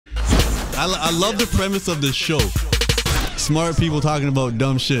I love the premise of the show. Smart people talking about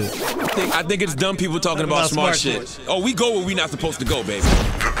dumb shit. I think it's dumb people talking about smart shit. Oh, we go where we not supposed to go, baby.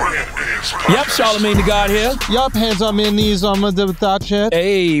 Yep, Charlamagne the God here. Yup, hands on me and knees on my thought chat.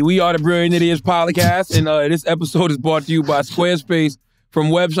 Hey, we are the Brilliant Idiots podcast, and this episode is brought to you by Squarespace. From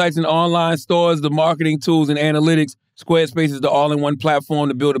websites and online stores, the marketing tools and analytics, Squarespace is the all-in-one platform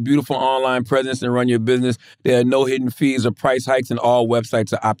to build a beautiful online presence and run your business. There are no hidden fees or price hikes, and all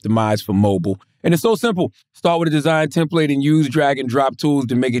websites are optimized for mobile. And it's so simple. Start with a design template and use drag and drop tools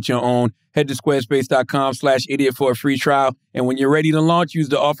to make it your own. Head to squarespace.com/idiot for a free trial. And when you're ready to launch, use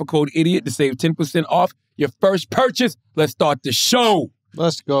the offer code IDIOT to save 10% off your first purchase. Let's start the show.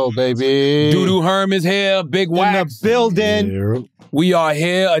 Let's go, baby. Doo-Doo Herm is here. Big Wax. In the building. Yeah. We are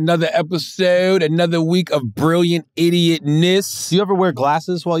here. Another episode, another week of brilliant idiotness. Do you ever wear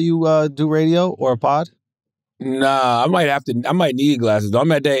glasses while you do radio or a pod? Nah, I might need glasses. Though.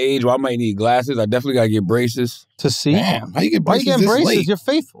 I'm at that age where I might need glasses. I definitely got to get braces. To see? Damn, how you get Why braces you getting this braces? late? You're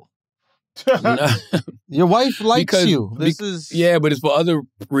faithful. Your wife likes you. Yeah, but it's for other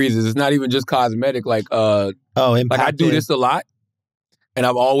reasons. It's not even just cosmetic. Like I do this a lot, and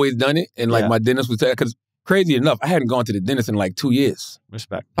I've always done it. And like my dentist would say, because crazy enough, I hadn't gone to the dentist in like 2 years.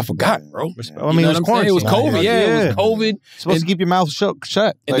 Respect. I forgot, bro. Respect. I mean, it was quarantine. It was COVID. Yeah, it was COVID. Supposed to keep your mouth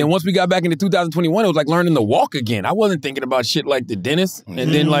shut. And then once we got back into 2021, it was like learning to walk again. I wasn't thinking about shit like the dentist. And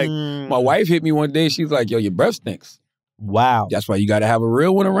then like my wife hit me one day. She was like, yo, your breath stinks. Wow. That's why you got to have a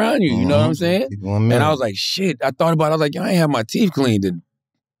real one around you. You know what I'm saying? And I was like, shit. I thought about it. I was like, yo, I ain't had my teeth cleaned in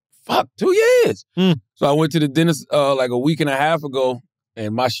 2 years. So I went to the dentist like a week and a half ago.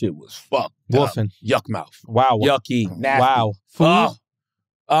 And my shit was fucked. Woofing. Yuck mouth. Wow. Yucky. Nasty. Wow. Food?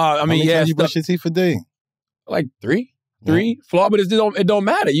 I I mean, yeah. You brush your teeth a day? Like three. Flaw, but it don't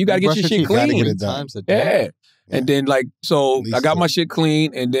matter. You got to get your shit clean. Gotta get it done. Yeah. And then like, so I got my shit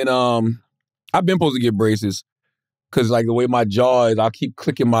clean. And then I've been supposed to get braces. Because like the way my jaw is, I'll keep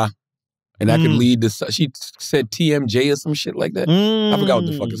clicking and that could lead to, she said TMJ or some shit like that. I forgot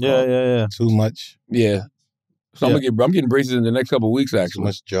what the fuck it's called. Yeah. Too much? Yeah. So I'm getting braces in the next couple of weeks, actually.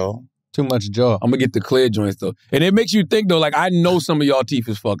 Too much jaw. I'm going to get the clear joints, though. And it makes you think, though, like, I know some of y'all teeth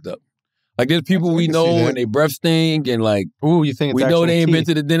is fucked up. Like, there's people we know and they breath stink and, like, ooh, you think it's we know they ain't been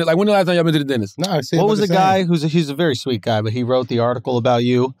to the dentist. Like, when the last time y'all been to the dentist? No, I see. What was the guy he's a very sweet guy, but he wrote the article about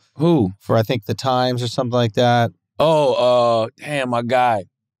you. Who? For, I think, the Times or something like that. Oh, damn, my guy.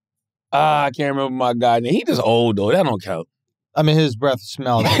 I can't remember my guy. He just old, though. That don't count. I mean, his breath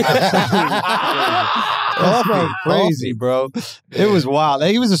smelled crazy, bro. It was wild.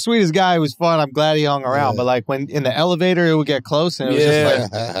 He was the sweetest guy. It was fun. I'm glad he hung around. But like when in the elevator, it would get close and it was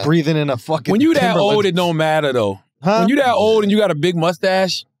just like breathing in a fucking. When you that old, it don't matter though. Huh? When you that old and you got a big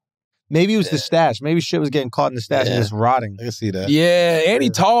mustache. Maybe it was the stash. Maybe shit was getting caught in the stash and just rotting. I can see that. Yeah, and he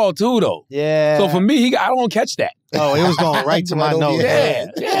tall too though. Yeah. So for me, I don't catch that. Oh, it was going right to my nose.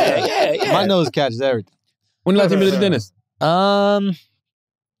 Yeah. My nose catches everything. When did I take you to the dentist?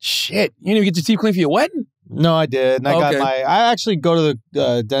 Shit. You didn't even get your teeth clean for your wedding? No, I did. And I actually go to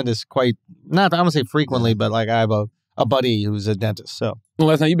the dentist quite, not, I'm going to say frequently, but like I have a buddy who's a dentist, so. When the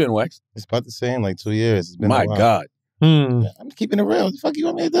last time you been waxed? It's about the same, like 2 years. It's been My God. Yeah, I'm keeping it real. What the fuck you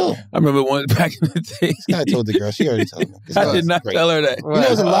want me to do? I remember one back in the day. This guy told the girl. She already told me. I did not tell her that. You know,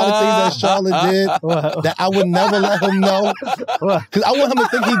 there's a lot of things that Charlotte did that I would never let him know. Because I want him to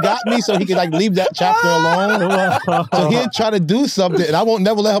think he got me so he could like leave that chapter alone. So he'd try to do something and I won't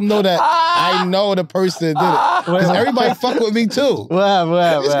never let him know that I know the person that did it. Because everybody fuck with me too.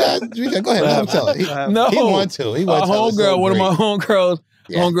 Well. This guy, go ahead, let him tell it. He wanted to. He wanted to tell it. Homegirl, one of my homegirls,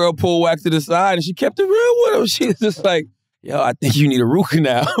 homegirl pulled wax to the side and she kept it real with him. She was just like, yo, I think you need a root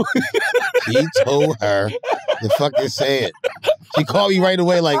canal. He told her to fucking say it. She called me right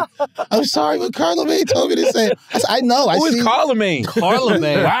away like, I'm sorry, but Charlamagne told me to say it. I said, I know. Who is Charlamagne?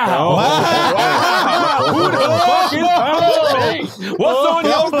 Charlamagne. Wow. Who the fuck is Charlamagne? What's on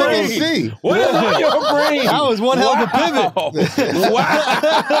your brain? What is on your brain? That was one hell of a pivot.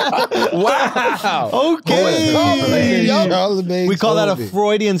 Wow. Okay. Charlamagne We call that a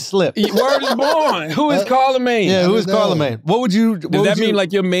Freudian slip. Word is born. Who is Charlamagne? Yeah, who is Charlamagne? What would you... Does that mean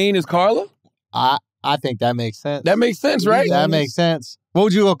like your main is Carla? I think that makes sense. That makes sense, right? That makes sense. What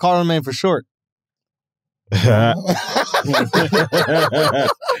would you call Charlamagne for short? Wow.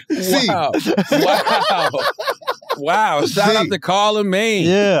 Wow. Shout out to Charlamagne.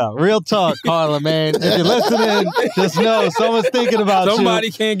 Yeah, real talk, Charlamagne. If you're listening, just know someone's thinking about Somebody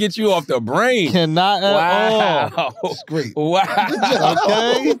you. can't get you off the brain. Cannot at all. That's great. Wow.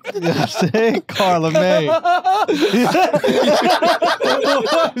 Okay? You know what I'm saying? Charlamagne.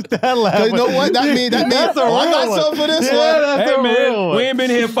 That laugh? You know what? That means That's a I real got one. something for this Yeah, one. that's Hey, a man, real one. we ain't been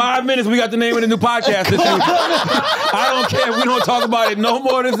here 5 minutes. We got the name of the new podcast this week. I don't care. We don't talk about it no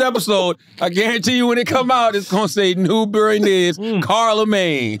more this episode. I guarantee you when it come out, it's going to say New Billionaires,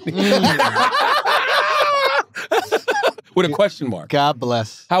 Charlamagne. With a question mark. God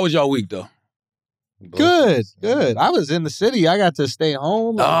bless. How was y'all week, though? Good, good. I was in the city. I got to stay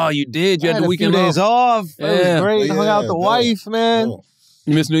home. Oh, you did? You I had the a weekend few days off. It Yeah. was great. Hung out with the Yeah, wife, man. Oh.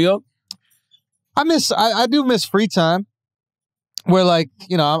 You miss New York? I do miss free time. Where like,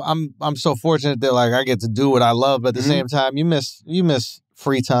 you know, I'm so fortunate that like I get to do what I love, but at the same time, you miss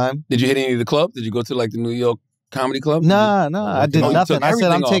free time. Did you hit any of the club? Did you go to like the New York Comedy Club? Nah, I did Oh, you nothing. took I said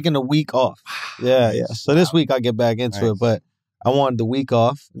everything I'm off. taking a week off. Yeah. So this week I'll get back into it, but I wanted the week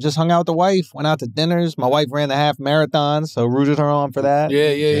off. Just hung out with the wife, went out to dinners. My wife ran the half marathon, so rooted her on for that. Yeah.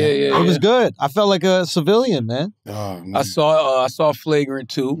 It was good. I felt like a civilian, man. Oh, man. I saw Flagrant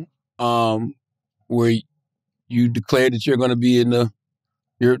 2, where you declared that you're going to be in the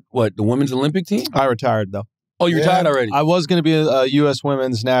women's Olympic team? I retired though. Oh, you retired already? I was going to be a U.S.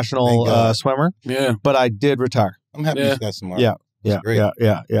 women's national swimmer, Yeah. but I did retire. I'm happy you got smart. Yeah. Great.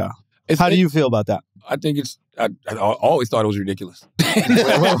 Yeah. How do you feel about that? I think I always thought it was ridiculous.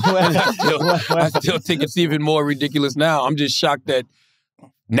 I still think it's even more ridiculous now. I'm just shocked that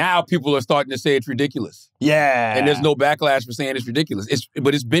now people are starting to say it's ridiculous. Yeah. And there's no backlash for saying it's ridiculous.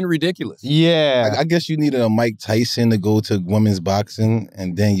 But it's been ridiculous. Yeah. I guess you needed a Mike Tyson to go to women's boxing,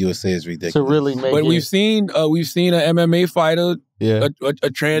 and then you'll say it's ridiculous. To really make But it. we've seen an MMA fighder, a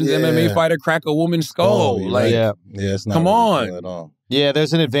trans MMA fighter crack a woman's skull. Yeah, it's not come on. at all. Yeah,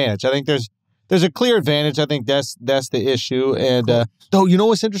 there's an advantage. I think there's a clear advantage. I think that's the issue. And though, you know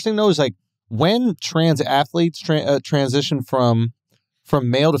what's interesting though is like when trans athletes transition from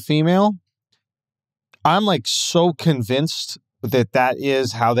male to female, I'm like so convinced that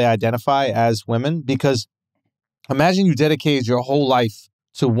is how they identify as women. Because imagine you dedicated your whole life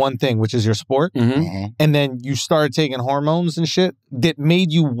to one thing, which is your sport, and then you started taking hormones and shit that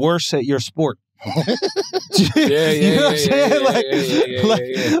made you worse at your sport. You know what I'm saying?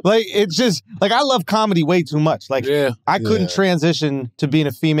 Like it's just like I love comedy way too much. Like I couldn't transition to being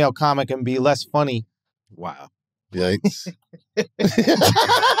a female comic and be less funny. Wow. Yikes. I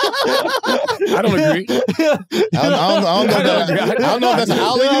don't agree. I don't know if that's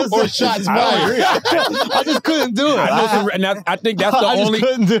alley or shots fired. I just couldn't do it. I think that's the only. I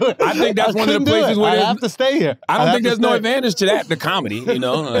just couldn't do it. I think that's one of the places where I have to stay here. I don't think there's no advantage to that. The comedy, you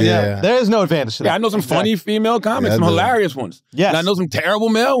know. There is no advantage to that. I know some funny female comics, some hilarious ones. Yes. And I know some terrible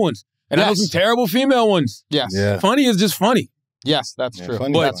male ones, and I know some terrible female ones. Yes. Yeah. Funny is just funny. Yes, that's true.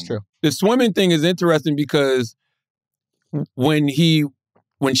 Funny, But that's true. the swimming thing is interesting because when she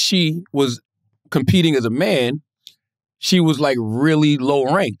was competing as a man, she was like really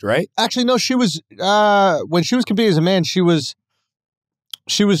low ranked, right? Actually, no. She was when she was competing as a man. She was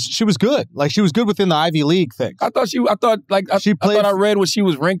good. Like she was good within the Ivy League thing. I thought I read when she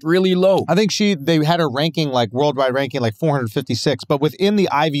was ranked really low. I think they had her ranking like worldwide ranking like 456, but within the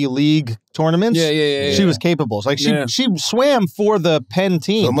Ivy League tournaments, she was capable. Like she swam for the Penn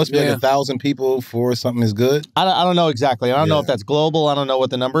team. So it must be like 1,000 people for something is good. I don't know exactly. I don't know if that's global. I don't know what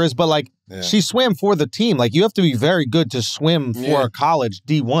the number is, but like she swam for the team. Like you have to be very good to swim for a college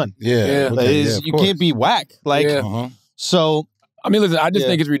D1. You can't be whack. Like so. I mean, listen, I just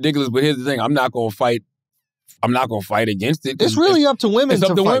think it's ridiculous, but here's the thing. I'm not going to fight against it. It's really up to women. It's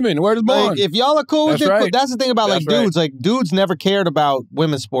up to women. Where does born? Like, if y'all are cool with it, that's the thing about like dudes. Like dudes never cared about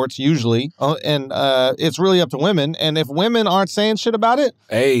women's sports usually, and it's really up to women. And if women aren't saying shit about it,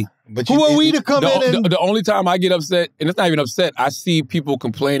 who are we to come in and... The only time I get upset, and it's not even upset, I see people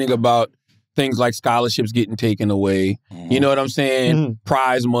complaining about things like scholarships getting taken away. You know what I'm saying?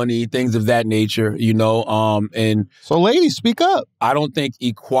 Prize money, things of that nature, you know. And so ladies, speak up. I don't think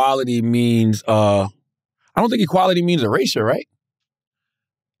equality means erasure, right?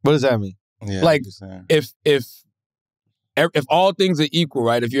 What does that mean? Yeah, like if all things are equal,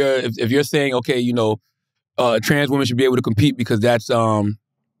 right? If you're saying, okay, you know, trans women should be able to compete because that's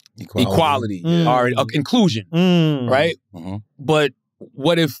equality or inclusion, right? But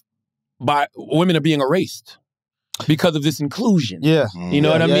what if women are being erased because of this inclusion? Yeah. You know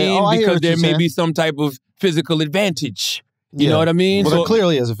what I mean? Because there may be some type of physical advantage. You know what I mean? Well, so it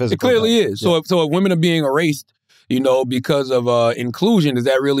clearly is a physical. It clearly is. So if women are being erased, you know, because of inclusion, is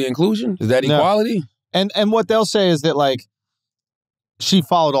that really inclusion? Is that equality? And what they'll say is that, like, she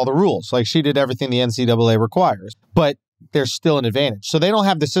followed all the rules. Like, she did everything the NCAA requires. But there's still an advantage. So they don't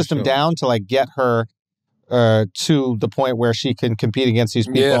have the system down to, like, get her to the point where she can compete against these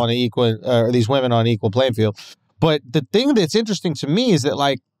people on an equal, these women on an equal playing field. But the thing that's interesting to me is that,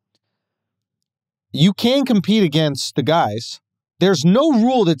 like, you can compete against the guys. There's no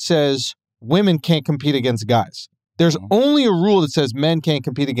rule that says women can't compete against guys. There's only a rule that says men can't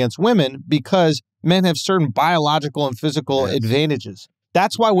compete against women because men have certain biological and physical advantages.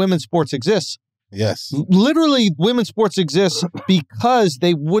 That's why women's sports exists. Yes. Literally, women's sports exist because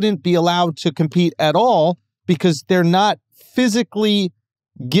they wouldn't be allowed to compete at all because they're not physically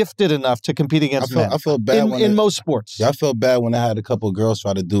gifted enough to compete against men. I feel bad in most sports. Yeah, I felt bad when I had a couple of girls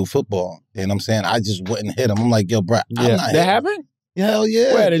try to do football. You know what I'm saying? I just wouldn't hit them. I'm like, yo, bro, I'm not That happened? Hell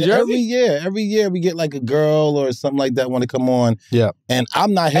yeah. Where, in Jersey? Every year we get like a girl or something like that want to come on. Yeah. And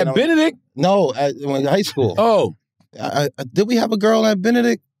I'm not hitting At Benedict? No, in high school. Oh. Did we have a girl at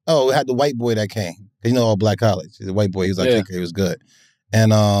Benedict? Oh, we had the white boy that came. You know, all black college. The white boy, he was like, kicker, he was good.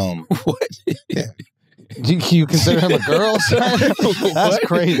 And what? Yeah. You consider him a girl? That's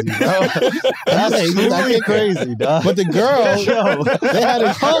crazy, bro. That's truly crazy, dog. But the girl, they had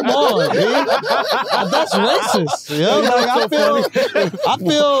a come on, dude. That's racist. Yo. Like, I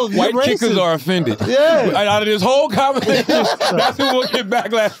feel white racist. kickers are offended. Yeah. Out of this whole conversation, that's who we'll get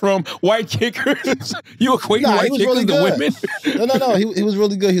backlash from. White kickers. You equate white kickers really to women? No. He was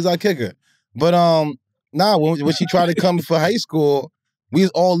really good. He was our kicker. But when she tried to come for high school, we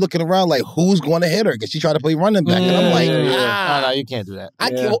was all looking around like, who's going to hit her? Because she tried to play running back. And I'm like, no, you can't do that.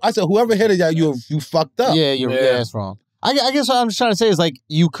 I said, whoever hit her, you fucked up. Yeah, that's wrong. I guess what I'm just trying to say is, like,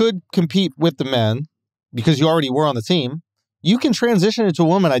 you could compete with the men because you already were on the team. You can transition into a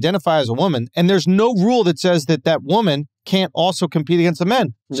woman, identify as a woman, and there's no rule that says that woman can't also compete against the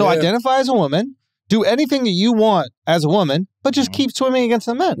men. So identify as a woman, do anything that you want as a woman, but just keep swimming against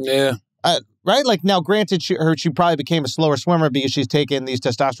the men. Yeah. Right? Like, now, granted, she probably became a slower swimmer because she's taking these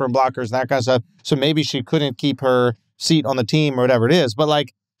testosterone blockers and that kind of stuff. So maybe she couldn't keep her seat on the team or whatever it is. But,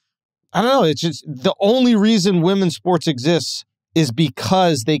 like, I don't know. It's just the only reason women's sports exists is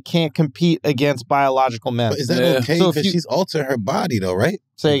because they can't compete against biological men. But is that okay? Because she's altering her body, though, right?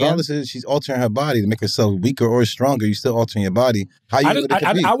 Say again? Regardless of she's altering her body to make herself weaker or stronger, you're still altering your body.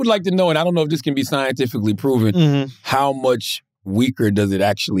 I would like to know, and I don't know if this can be scientifically proven, how much weaker does it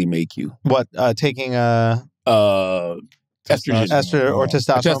actually make you? What, taking estrogen or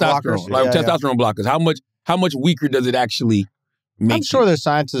testosterone blockers? Like testosterone blockers. How much weaker does it actually make I'm sure there's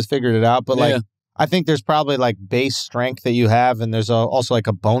scientists figured it out, but like, I think there's probably like base strength that you have, and there's also like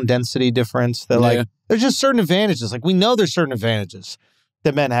a bone density difference that like, there's just certain advantages. Like, we know there's certain advantages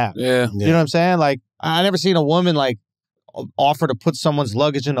that men have. Yeah. You know what I'm saying? Like, I never seen a woman like offer to put someone's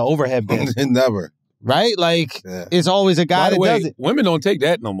luggage in the overhead bin. Never. Right? Like, it's always a guy that does it. Women don't take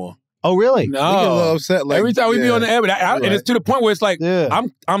that no more. Oh, really? No. We get a little upset. Like, every time we be on the air, and it's to the point where it's like,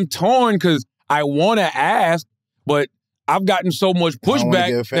 I'm torn because I want to ask, but I've gotten so much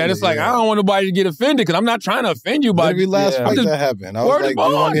pushback that it's like, I don't want nobody to get offended because I'm not trying to offend you. But every last fight that happened, I was like, you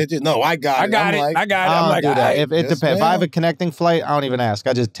want to hit you? No, I got it. I got it. I'm like, do that. It depends. If I have a connecting flight, I don't even ask.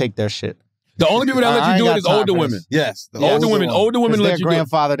 I just take their shit. The only people that let you do it is older women. Yes. Older women let you do it.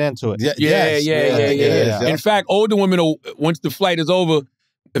 Grandfathered into it. Yeah. In fact, older women, once the flight is over,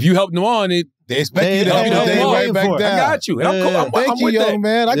 if you help them on it, they expect you to help them right back down. I got you. And I'm Thank you, with young that.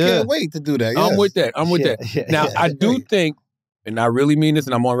 man. I can't wait to do that. I'm with that. Now, I do think, and I really mean this,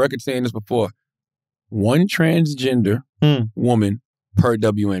 and I'm on record saying this before, one transgender woman per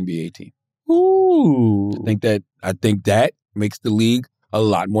WNBA team. Ooh. I think that makes the league a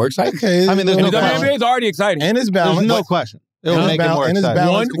lot more exciting. Okay. I mean, the WNBA is already exciting. And it's balanced. There's no question. It'll make it more exciting. And it's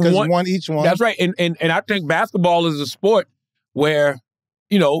balanced because one each one. That's right. And I think basketball is a sport where,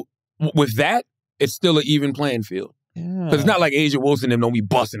 you know, with that, it's still an even playing field. Because it's not like Asia Wilson and them don't be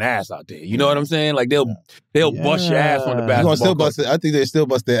busting ass out there. You know what I'm saying? Like they'll bust your ass on the basketball. Still bust it. I think they still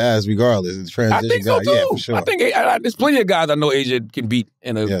bust their ass regardless. The transition I think so too. Yeah, for sure. I think there's plenty of guys I know Asia can beat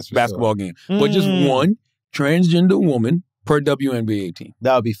in a basketball game. But just one transgender woman per WNBA team.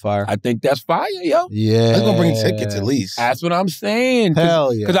 That would be fire. I think that's fire, yo. Yeah. That's going to bring tickets at least. That's what I'm saying.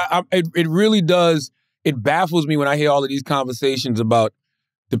 Hell yeah. Because it really does, it baffles me when I hear all of these conversations about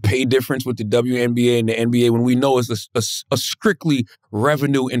the pay difference with the WNBA and the NBA when we know it's a strictly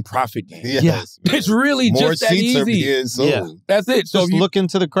revenue and profit game. Yes. It's really more just that seats easy. Are being sold. That's it. So just look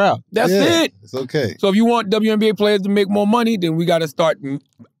into the crowd. That's it. It's okay. So if you want WNBA players to make more money, then we got to start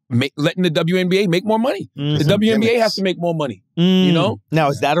letting the WNBA make more money. The WNBA has to make more money. You know? Now,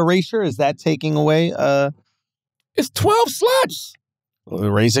 is that erasure? Is that taking away? It's 12 slots.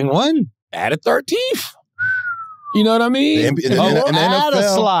 Erasing one. Add a 13th. You know what I mean? The add a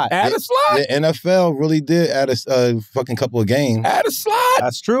slot. Add a slot. The NFL really did add a fucking couple of games. Add a slot.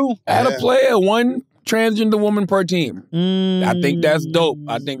 That's true. Add a player, one transgender woman per team. I think that's dope.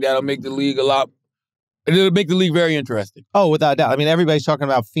 I think that'll make the league it'll make the league very interesting. Oh, without a doubt. I mean, everybody's talking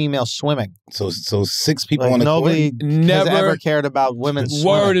about female swimming. So 6 people on the nobody court. has ever cared about women's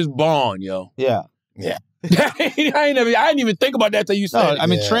swimming. Word is born, yo. Yeah. Yeah. I didn't even think about that till you said it. I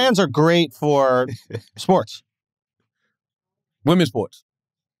mean, trans are great for sports. Women's sports.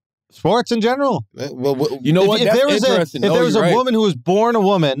 Sports in general. Well, You know what? If That's there was interesting. if there was you're a right. woman who was born a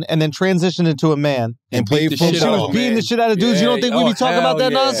woman and then transitioned into a man and played the football. shit she out was of beating man. the shit out of dudes, you don't think we'd be talking about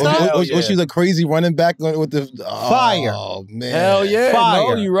that hell nonstop? Hell Or she's a crazy running back with the Fire. Oh man. Hell yeah.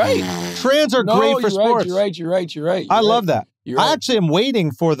 Fire. No, you're right. Trans are great for sports. You're right. I love that. You're right. I actually am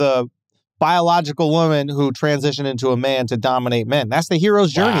waiting for the biological woman who transitioned into a man to dominate men. That's the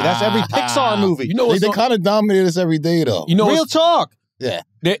hero's journey. That's every Pixar movie. You know They kind of dominate us every day though. You know Real talk. Yeah.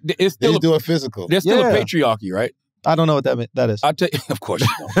 It's They still do it physical. there's still Yeah. a patriarchy, right? I don't know what that is. I'll tell you, of course.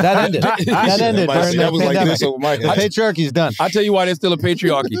 That ended. That ended during That the was like pandemic. this over my The head. patriarchy's done. I'll tell you why there's still a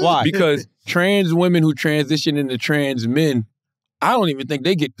patriarchy. Why? Because trans women who transition into trans men, I don't even think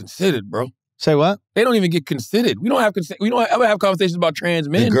they get considered, bro. Say what? They don't even get considered. We don't ever have conversations about trans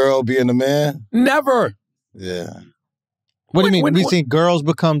The men. girl being the man. Never. Yeah. What do you mean? When- We seen girls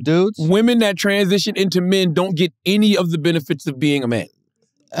become dudes? Women that transition into men don't get any of the benefits of being a man.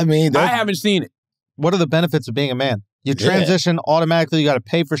 I mean, I haven't seen it. What are the benefits of being a man? You Yeah. transition automatically. You got to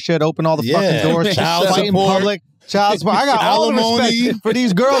pay for shit. Open all the Yeah. fucking doors. Child fight in support. public. Child support. I got all the Alimony. respect for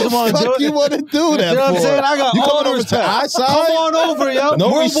these girls who want to do fuck it. you want to do that You know what I'm for? saying? I got you all coming the over respect. to our side? Come on over, yo. No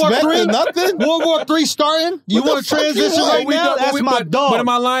World respect War or III? nothing? World War III starting? You What the want to fuck you transition want? right now? That's my dog. But am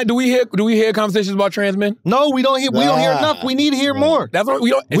I lying? Do we hear conversations about trans men? No, we don't hear. We don't hear Nah. enough. We need to hear more. That's what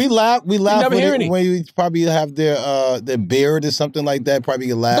we don't. We laugh never hear when, any. when you probably have their beard or something like that. Probably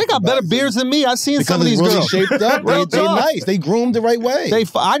you laugh. They got about better it. beards than me. I've seen because some of these it's really girls. shaped up. Real They're talk. nice. They groomed the right way.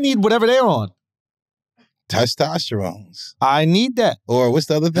 I need whatever they're on. Testosterones. I need that. Or what's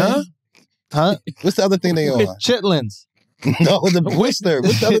the other thing? Huh? What's the other thing they on? Chitlins. No, the Whistler.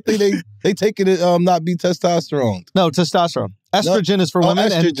 What's the other thing they take it to not be testosterone? No, testosterone. Estrogen is for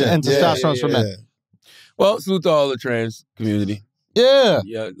women and estrogen. testosterone is for men. Well, salute to all the trans community. Yeah.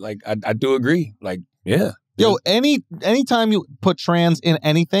 Yeah, like I do agree. Like, yeah. Yo, anytime you put trans in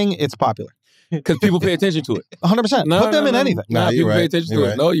anything, it's popular. Because people pay attention to it. 100%. Put them in anything. Nah, you're people pay right. attention You're to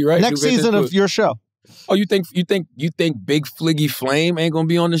right. it. No, you're right. Next People pay season attention of to it. your show. Oh, you think Big Fliggy Flame ain't gonna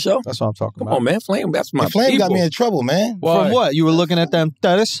be on the show? That's what I'm talking Come about. on, man. Flame, that's my The flame people. got me in trouble, man. Why? From what? You were looking at them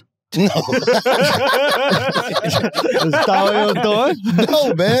status? No. Is that what you were doing?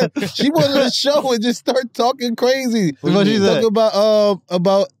 No, man. She wanted to show and just start talking crazy. What she said? Talking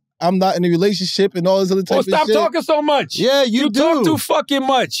about I'm not in a relationship and all this other type Well, of stop shit. talking so much. Yeah, you do. talk too fucking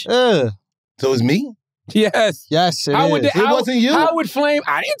much. So it's me? Yes. Yes, it How is. would wasn't you. How would Flame?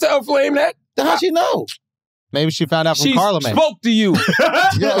 I didn't tell Flame that. How'd she know? Maybe she found out from She Charlamagne. spoke to you.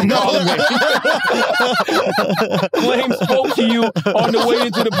 Yo, no. Flame spoke to you on the way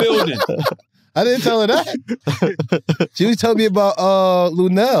into the building. I didn't tell her that. She was telling me about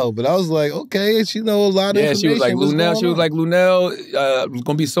Lunel, but I was like, okay, she know a lot of Yeah, information. she was like What's Lunel. going She was on? like Lunel was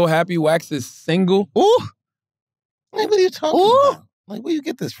gonna be so happy. Wax is single. Ooh. Like, what are you talking about? Like, where you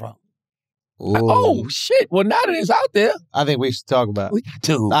get this from? Ooh. Oh shit! Well, now that it's out there, I think we should talk about it. we got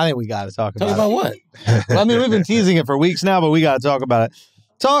to. I think we got to talk Talk about about what? it. I mean, we've been teasing it for weeks now, but we got to talk about it.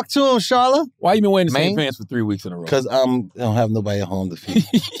 Talk to him, Charla. Why you been wearing the same Man. pants for 3 weeks in a row? Because I don't have nobody at home to feed.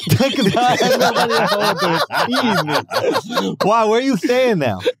 Why? Where are you staying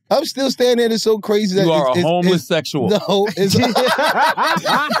now? I'm still standing there. It's so crazy that You are a it's- homeless sexual. No, it's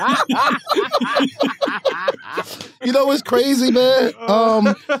you know what's crazy, man?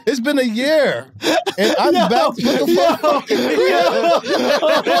 It's been a year, and I'm back. What the fuck?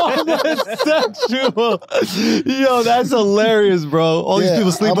 Sexual. Yo, that's hilarious, bro. All these Yeah,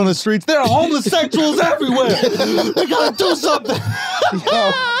 people sleep on the streets. There are homosexuals everywhere. We gotta do something.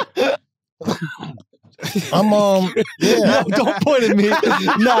 Yeah. Yo, don't point at me.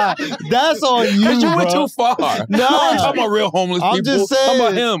 Nah, that's on you, Because you bro. went too far. Nah. I'm talking about real homeless I'm people. just saying.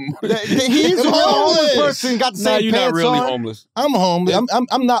 I'm about him. He's a real homeless homeless. person. Got the Nah, same you're not pants really on. homeless. I'm homeless.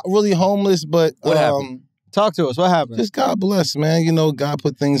 I'm not really homeless, but What happened? Talk to us. What happened? just God bless, man. You know, God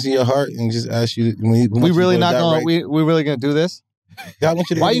put things in your heart and just ask you. We really not gonna. We really gonna do this? God wants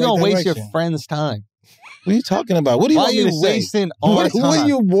you to Why go you in the gonna right waste your direction. friend's time? What are you talking about? What do you Why want are me you to say? wasting our What time? do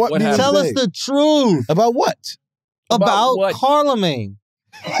you want What me to Tell us say? the truth About what? about what? Charlamagne.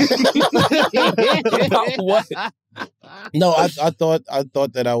 About what? No, I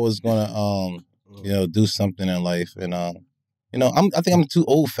thought that I was gonna do something in life, and I think I'm too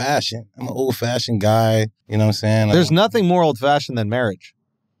old fashioned. I'm an old fashioned guy. You know what I'm saying? Like, There's nothing more old fashioned than marriage.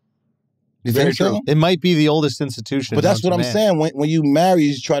 you think so? It might be the oldest institution. But that's known what to I'm man. saying. When you marry,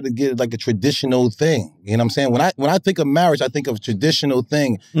 you try to get like a traditional thing. You know what I'm saying? When I think of marriage, I think of a traditional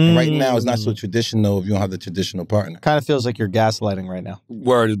thing. And right now, it's not so traditional if you don't have the traditional partner. Kind of feels like you're gaslighting right now.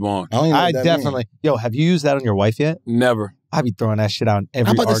 Word is born. I don't even know I what that definitely. Yo, have you used that on your wife yet? Never. I be throwing that shit out in every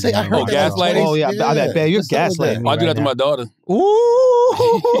I'm about to say, argument. I heard that. Gaslighting? Oh, yeah. I bet you're What's up with gaslighting that? me I do right that to now. my daughter.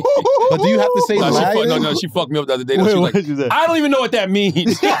 Ooh. But do you have to say No, lying? she fucked me up the other day. Wait, She was what like, did you say? I don't even know what that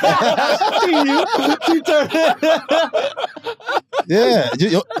means. Yeah.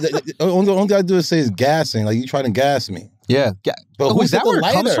 The only thing I do is say is gassing. Like, you trying to gas me. Yeah. But Oh, who's is that where it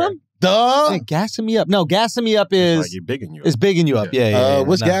comes from? Duh. Hey, gassing me up. No, gassing me up Like is you're bigging you. bigging you up. Yeah.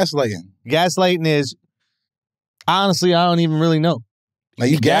 What's no. gaslighting? Gaslighting is, honestly, I don't even really know. Like,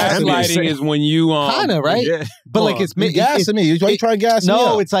 you gassing me. Gaslighting is when you Kind of, right? Yeah. But like it's You gassing me. You trying to gas me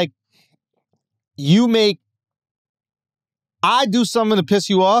No, up. it's like I do something to piss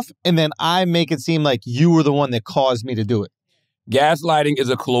you off, and then I make it seem like you were the one that caused me to do it. gaslighting is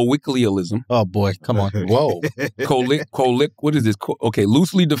a colloquialism. Oh boy, come on. Whoa. What is this? Okay,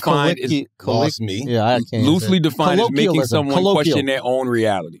 loosely defined is Lost me. Yeah, I can't. loosely defined as making Colloquialism. someone Colloquial. question their own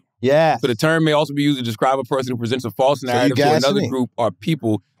reality. Yeah. So the term may also be used to describe a person who presents a false you narrative to gassing another me. group or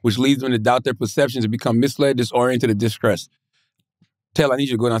people, which leads them to doubt their perceptions and become misled, disoriented, or distressed. Taylor, I need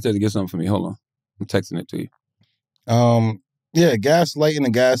you to go downstairs and get something for me. Hold on. I'm texting it to you. Yeah, gaslighting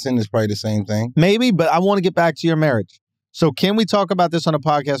and gassing is probably the same thing. Maybe, but I want to get back to your marriage. So can we talk about this on a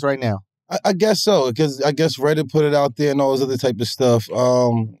podcast right now? I guess so, because I guess Reddit put it out there and all this other type of stuff.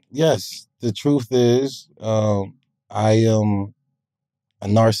 Yes, the truth is, I am a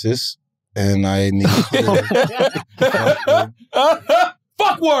narcissist, and I need to...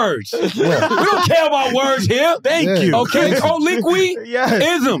 Fuck words. What? We don't care about words here. Thank you. Okay, colloquy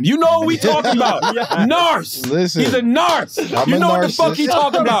ism. You know what we talking about. Narce. Listen. He's a narce. I'm You a know what the fuck narcissist. he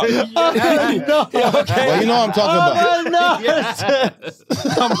talking about. Okay. Well, you know what I'm talking about.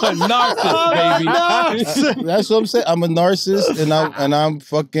 I'm a narcissist, baby. That's what I'm saying. I'm a narcissist, and I'm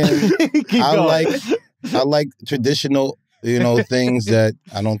fucking... I like traditional, things that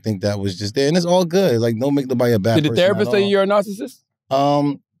I don't think that was just there, and it's all good. Like, don't make nobody a bad Did the person therapist at say all. you're a narcissist?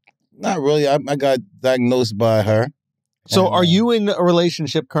 Not really. I got diagnosed by her. So And, are you in a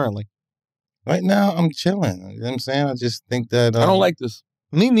relationship currently? Right now, I'm chilling. You know what I'm saying? I just think that... I don't like this.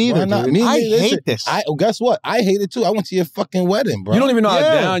 Me neither, Why not? dude. Me I neither. Listen, hate this. Guess what? I hate it too. I went to your fucking wedding, bro. You don't even know how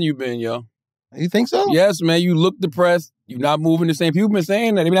Yeah. down you've been, yo. You think so? Yes, man. You look depressed. You're not moving the same. People been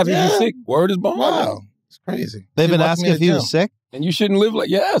saying that. Even after Yeah. you're sick. Word is born. Wow. It's crazy. They've She been watched me asking at if he the was gym. sick. And you shouldn't live like,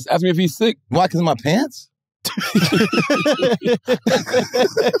 yes. Ask me if he's sick. Why? Because of my pants?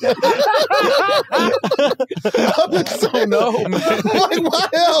 Oh, no, man. Like, why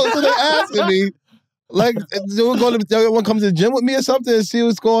else are they asking me? Like, they want to come to the gym with me or something and see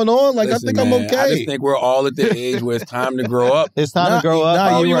what's going on? Like, Listen, I think man, I'm okay. I just think we're all at the age where it's time to grow up. It's time to grow up.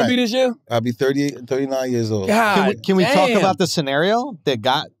 Nah, Oh, you're you gonna right. be this year? I'll be 39 years old. God, Can we talk damn. about the scenario that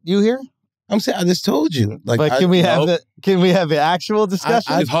got you here? I'm saying, I just told you. Like, But can we have the actual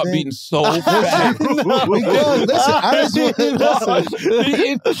discussion? His heart think- beating so fast. Because, listen, I just want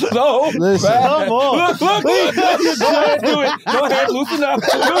Beating so Listen. fast. Come on. Look. Go ahead, do it. Go ahead, loosen up.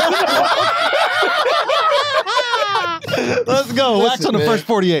 Let's go. Wax on the man. first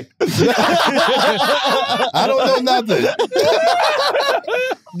 48. I don't know nothing.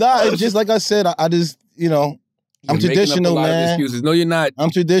 Nah, it's just like I said, I just, I'm You're making up traditional, a lot of man. excuses. No, you're not. I'm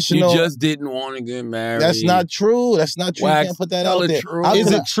traditional. You just didn't want to get married. That's not true. That's not true. Wax, You can't put that tell out the there. truth. How Is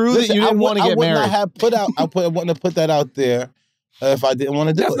could it true that you didn't want to get I would married? not have put out. I wouldn't have put that out there if I didn't want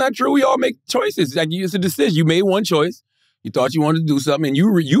to do That's it. not true. We all make choices. Like, it's a decision. You made one choice. You thought you wanted to do something, and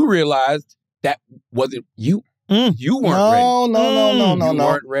you realized that wasn't you. You weren't ready. No. You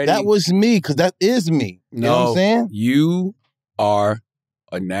weren't ready. That was me, because that is me. You know what I'm saying? You are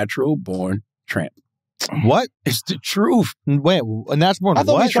a natural born tramp. What? It's the truth. Wait, and that's more I thought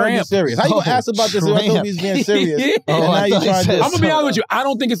we what? was trying to be serious. How you gonna ask about this if I thought we was being serious? Oh, And now I you thought you trying said to... I'm gonna be honest with you. I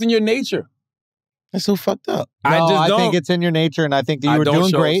don't think it's in your nature. That's so fucked up. No, I just don't. think it's in your nature, and I think that I you were don't doing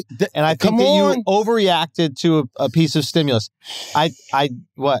show great, and I think Come that on. you overreacted to a piece of stimulus.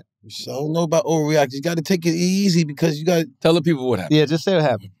 What? So I don't know about overreact. You got to take it easy because you got... Tell the people what happened. Yeah, just say what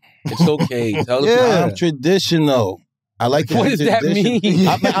happened. It's okay. Tell the Yeah. people. I'm traditional. I like to What be does that traditional. mean?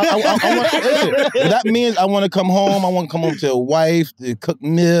 Listen, that means I want to come home. I want to come home to a wife, to cook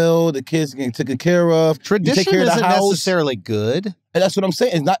meal, the kids getting taken care of. You Tradition take care of the isn't house. necessarily good. And that's what I'm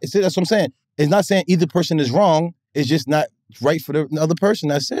saying. It's not. See, that's what I'm saying. It's not saying either person is wrong. is just not right for the other person.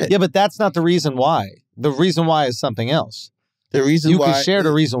 That's it. Yeah, but that's not the reason why. The reason why is something else. The reason you why can share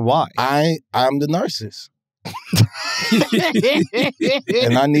the reason why. I'm the narcissist.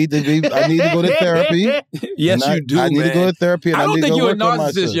 And I need to go to therapy. Yes, you do. I need to go to therapy. And I don't need to think go you're a work on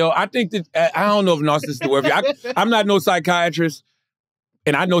narcissist, myself. yo. I think that I don't know if narcissist is the word for you. I'm not no psychiatrist,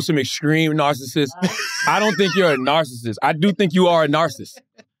 and I know some extreme narcissists. I don't think you're a narcissist. I do think you are a narcissist.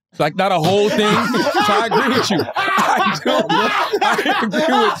 It's like not a whole thing. So I agree with you. I do. I agree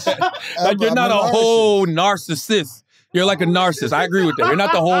with that. Like you're not a whole narcissist. You're like a narcissist. I agree with that. You're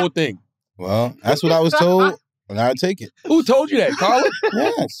not the whole thing. Well, that's what I was told, and I take it. Who told you that, Carla?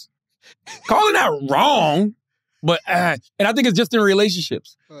 Yes. Calling that wrong, but and I think it's just in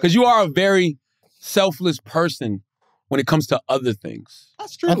relationships because you are a very selfless person when it comes to other things.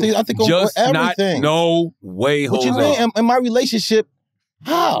 That's true. I think Just on not, everything. no way, What Jose. you mean? In my relationship,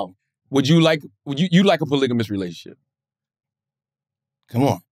 how? Would you like a polygamous relationship? Come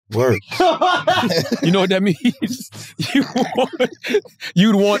on. Word. You know what that means?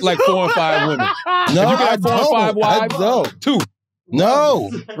 You'd want like 4 or 5 women. No, If you could I have 4 or 5 don't. wives, I don't. 2. No,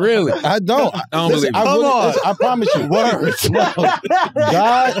 Really? I don't. I don't believe it. I promise you. Word. No.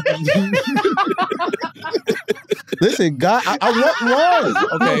 God. Listen, God, I want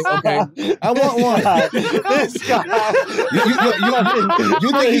one. Okay. I want one. This guy.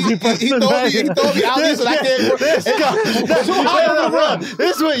 You think he told me out there so I can't. This guy.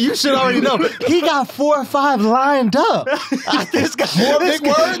 This is what you should already know. He got 4 or 5 lined up. This guy. More big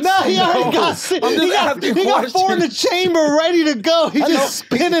words? No, he already got 6. I'm just asking He got 4 in the chamber ready to go. He just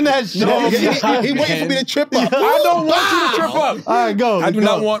spinning that shit. No, he waiting for me to trip up. I don't want you to trip up. All right, go. I do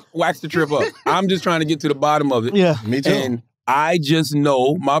not want Wax to trip up. I'm just trying to get to the bottom of it. Yeah. Me too. And I just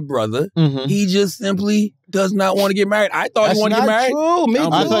know my brother, he just simply does not want to get married. I thought That's he wanted to not get married. true. Me I too.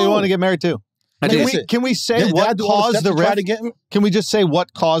 I thought you wanted to get married too. Can we say Did I what do all caused steps the to try rift? to get him? Can we just say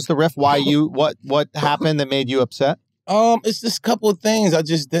what caused the rift? Why you what happened that made you upset? It's just a couple of things. I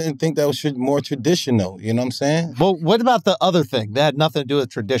just didn't think that was more traditional. You know what I'm saying? Well, what about the other thing that had nothing to do with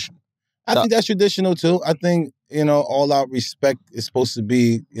tradition? I think that's traditional too. I think, all out respect is supposed to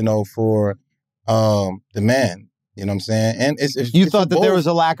be, for the man. You know what I'm saying? And You thought that there was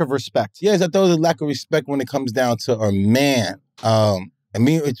a lack of respect. Yes, I thought there was a lack of respect when it comes down to a man. I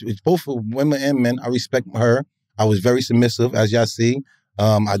mean, it's both for women and men. I respect her. I was very submissive, as y'all see.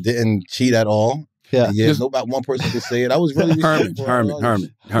 I didn't cheat at all. Yeah. Just about one person could say it. I was really respectful.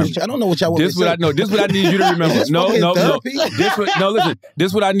 Herman. I don't know what y'all want This to say. This what I need you to remember. Is this No. fucking therapy? Listen.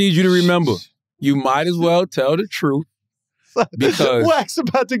 This what I need you to remember. You might as well tell the truth because Wax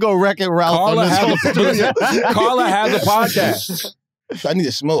about to go wreck it, Ralph. Carla on this has Carla has a podcast. I need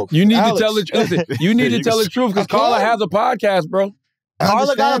to smoke. You need Alex. to tell the truth. You need to tell the truth because Carla has a podcast, bro. I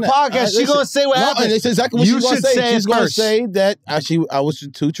Carla got a understand that. podcast. She gonna say what happened. That's exactly what You she's gonna should say. say She's it gonna first. say that I was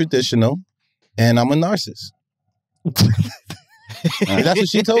too traditional, and I'm a narcissist. And that's what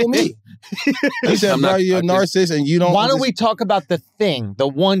she told me. She said, "Bro, you're a narcissist, and you don't." Why don't we talk about the thing, the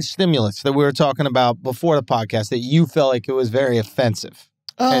one stimulus that we were talking about before the podcast that you felt like it was very offensive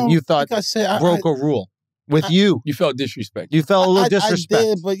and you thought like I said, broke a rule with you? You felt disrespect. You felt a little disrespect. I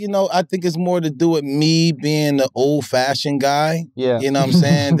did, but I think it's more to do with me being the old-fashioned guy. Yeah. You know what I'm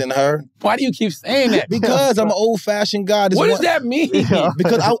saying? Than her. Why do you keep saying that? Because I'm an old-fashioned guy. What does that mean?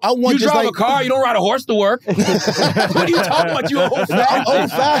 Because I want You just drive like a car, you don't ride a horse to work. What are you talking about? You I'm old-fashioned.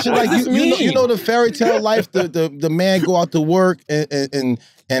 old-fashioned. What Like does this mean? you know the fairy tale life. The man go out to work and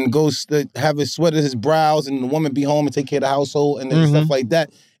goes to have his sweat at his brows, and the woman be home and take care of the household and stuff like that.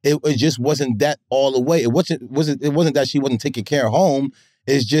 It just wasn't that all the way. It wasn't that she wasn't taking care of home.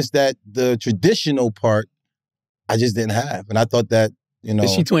 It's just that the traditional part I just didn't have, and I thought that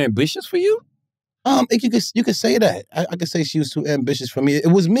Is she too ambitious for you? You could say that. I could say she was too ambitious for me.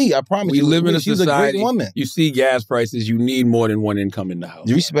 It was me. I promise We you. live in a She was society. a great woman. You see gas prices. You need more than one income in the house.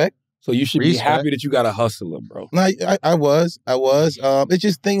 You respect. So you should be Respect. happy that you got a hustler, bro. No, I was. It's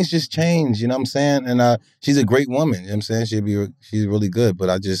just things just change. You know what I'm saying? And she's a great woman. You know what I'm saying? She's really good.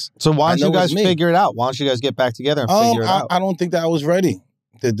 But So why I don't you know guys it's me. figure it out? Why don't you guys get back together and figure it out? I don't think that I was ready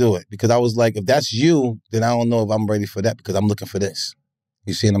to do it because I was like, if that's you, then I don't know if I'm ready for that because I'm looking for this.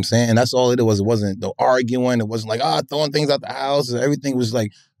 You see what I'm saying? And that's all it was. It wasn't no arguing. It wasn't like, throwing things out the house. Everything was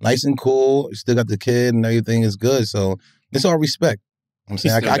like nice and cool. Still got the kid and everything is good. So it's all respect. I'm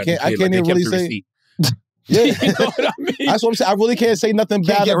saying I can't even really say. Yeah, You know what I mean? that's what I'm saying. I really can't say nothing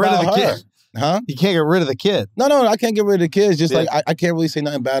bad get rid of about the her. kid. Huh? You can't get rid of the kid. No, I can't get rid of the kids. Just like I can't really say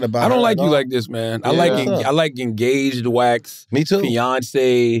nothing bad about. I don't her like at you all. like this, man. I Yeah. like engaged wax. Me too.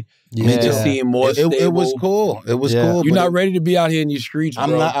 Fiance. Yeah. Just seem more stable. It was cool. It was cool. You're but not ready to be out here in these streets, bro.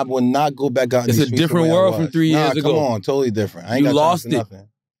 I'm not. I will not go back out. In It's these a streets different the way I world from was. 3 years ago. Come on, totally different. I ain't You got time lost for it. nothing.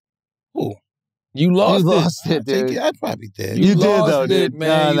 Who? You lost You it. lost it, dude. I probably did. You did, lost though, it, dude. man.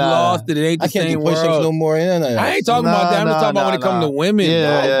 Nah, you lost it. It ain't the I can't same do push-ups world. no more. I ain't talking about that. I'm just talking about when it comes to women.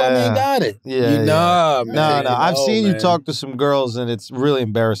 Yeah, bro. I ain't got it. Yeah. Nah, man. No. I've seen you man. talk to some girls, and it's really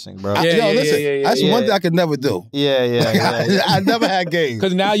embarrassing, bro. Yeah, Listen, that's one thing I could never do. Yeah. I never had game.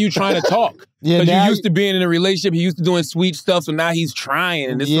 Because now you trying to talk. Yeah, Because now you used to being in a relationship, he used to doing sweet stuff, so now he's trying.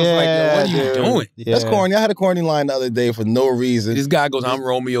 And it's just like, yo, what are you doing? Yeah. That's corny. I had a corny line the other day for no reason. This guy goes, I'm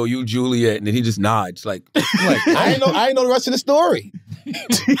Romeo, you Juliet, and then he just nods. Like, I ain't know the rest of the story.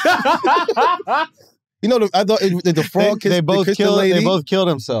 You know, I thought the frog kissed They both the killed. lady. They both killed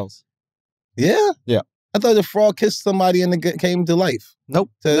themselves. Yeah? Yeah. I thought the frog kissed somebody and it came to life.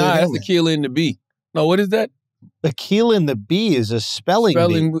 Nope. nah, that's Aquila and the Bee. No, what is that? Aquila and the Bee is a spelling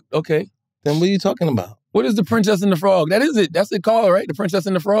bee. Okay. Then what are you talking about? What is the Princess and the Frog? That is it. That's it called, right? The Princess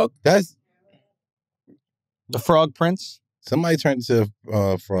and the Frog? That's The Frog Prince. somebody turned into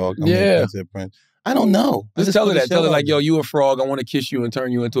a frog. Yeah. Into a prince. I don't know. I Just tell her put a that. Tell her shell like, on yo, it. you a frog. I want to kiss you and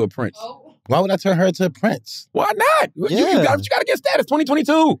turn you into a prince. Why would I turn her into a prince? Why not? Yeah. You got to get status.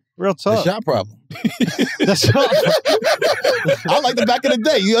 2022. Real That's tough. your problem. That's I like the back of the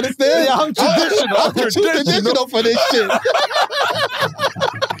day. You understand? Yeah, I'm traditional. I'm too traditional for this shit.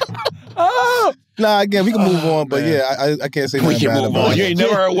 Oh, Nah, again, we can move on, but yeah, I can't say we nothing can bad move about on. it. You ain't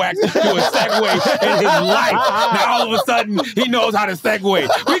never heard Wax do a segue in his life. Now all of a sudden he knows how to segue.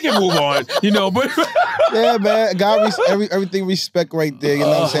 We can move on, but Yeah, man. God, everything respect right there. You know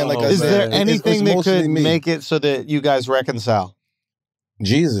what I'm saying? Like I Is said, there it's anything that mostly could me. make it so that you guys reconcile?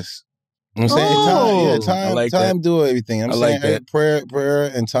 Jesus? You know what I'm saying? Oh. Time I like time do everything. I'm I saying like that. prayer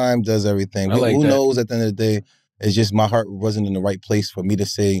and time does everything. I like Who that. knows at the end of the day, it's just my heart wasn't in the right place for me to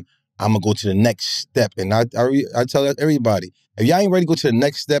say, I'm going to go to the next step. And I tell everybody, if y'all ain't ready to go to the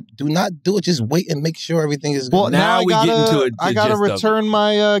next step, do not do it. Just wait and make sure everything is good. Well, Now now we get into it, I the gotta gist of it. return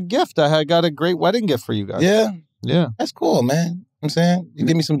my gift. I got a great wedding gift for you guys. Yeah, Yeah. that's cool, man. You know what I'm saying? You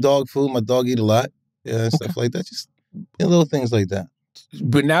give me some dog food. My dog eat a lot. Yeah, stuff like that. Just little things like that.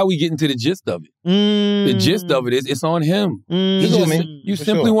 but now we get into the gist of it. The gist of it is it's on him. Mm. He It's on just- me, you for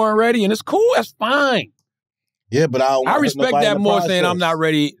simply sure. weren't ready, and it's cool. That's fine. Yeah, but I respect that more saying I'm not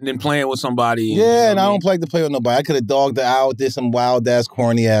ready than playing with somebody. Yeah, and I don't like to play with nobody. I could have dogged her out, did some wild ass,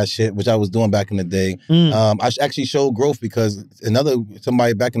 corny ass shit, which I was doing back in the day. I actually showed growth because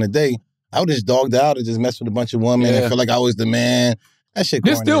somebody back in the day, I would just dogged her out and just mess with a bunch of women and feel like I was the man. That shit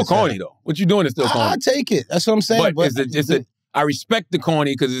corny. It's still as hell. corny though. What you doing is still corny. I take it. That's what I'm saying. But I respect the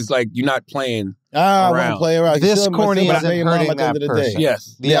corny because it's like you're not playing I around. want to play around. This corny is isn't hurting that person.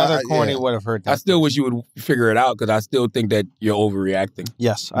 Yes. The other corny would have hurt that. I still wish you would figure it out because I still think that you're overreacting.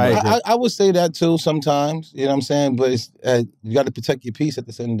 Yes, I agree. I would say that too sometimes. You know what I'm saying? But it's, you got to protect your peace at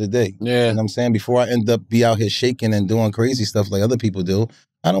the end of the day. Yeah. You know what I'm saying? Before I end up be out here shaking and doing crazy stuff like other people do,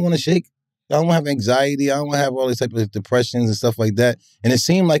 I don't want to shake. I don't want to have anxiety. I don't want to have all these type of depressions and stuff like that. And it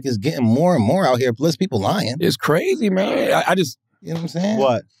seemed like it's getting more and more out here. Plus, people lying. It's crazy, man. I just You know what I'm saying?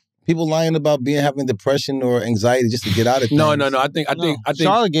 What? People lying about having depression or anxiety just to get out of things. no. I think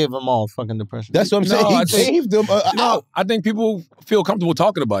Charlotte gave them all fucking depression. That's what I'm saying. No, I He think- saved them. no. I think people feel comfortable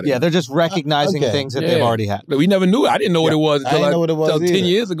talking about it. Yeah, they're just recognizing Okay. things that Yeah. they've already had. But we never knew it. I didn't know what it was I until didn't know what it was until 10 either.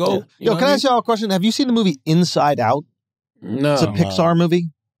 years ago. Yeah. You Yo, know can I what ask y'all a question? Have you seen the movie Inside Out? No. It's a Pixar movie.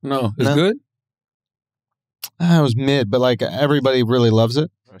 No. It's No. good? It was mid, but like everybody really loves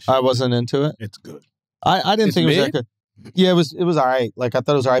it. I wasn't into it. It's good. I didn't It's think it was mid? that good. Yeah, it was all right. Like I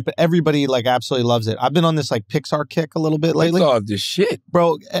thought it was all right, but everybody like absolutely loves it. I've been on this like Pixar kick a little bit lately, Pixar the shit.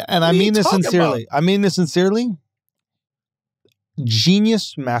 bro. And I are you mean this talking sincerely. I mean this sincerely.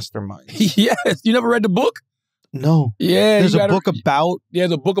 Genius mastermind. Yes. You never read the book? No, Yeah. there's you a gotta- book about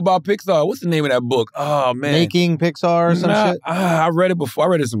There's a book about Pixar. What's the name of that book? Oh, man. making Pixar or some Nah, shit. I read it before. I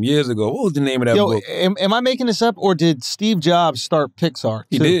read it some years ago. What was the name of that Yo, book? am I making this up, or did Steve Jobs start Pixar?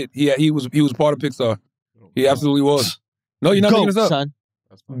 He too? did. He was part of Pixar. He absolutely was. No, you're not making Go, this up. son.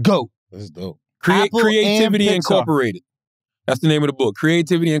 Go. That's dope. Apple Creativity and Pixar. Incorporated. That's the name of the book.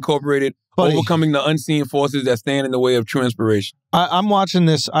 Creativity Incorporated. Buddy. Overcoming the unseen forces that stand in the way of true inspiration. I'm watching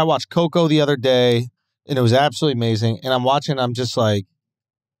this. I watched Coco the other day, and it was absolutely amazing. And I'm just like,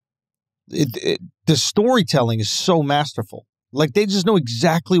 the storytelling is so masterful. Like they just know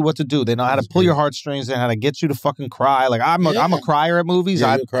exactly what to do. They know how to pull your heartstrings. They know how to get you to fucking cry. Like I'm a crier at movies.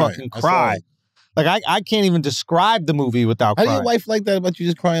 Yeah, I you're crying. fucking I saw cry. it. Like I can't even describe the movie without How crying. do your wife like that about you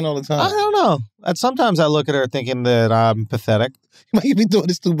just crying all the time? I don't know. And sometimes I look at her thinking that I'm pathetic. You be doing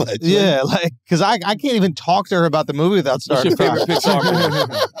this too much. Yeah, like because I can't even talk to her about the movie without What's starting. your favorite Pixar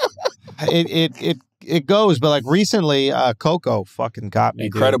movie? It goes, but like recently, Coco fucking got me.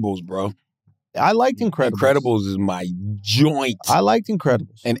 Incredibles, bro. Dude. I liked Incredibles. Incredibles is my joint. I liked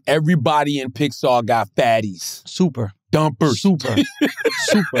Incredibles. And everybody in Pixar got fatties. Super. Dumpers. Super.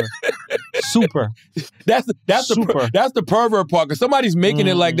 Super. That's Super. that's the pervert part, because somebody's making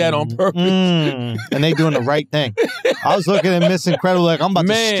it like that on purpose. And they doing the right thing. I was looking at Miss Incredible like, I'm about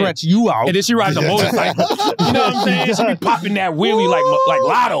to stretch you out. And then she rides a motorcycle. You know what I'm saying? She be popping that wheelie like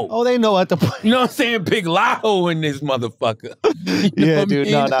Lotto. Oh, they know at the point. You know what I'm saying? Big Lotto in this motherfucker. You know Yeah, what I dude.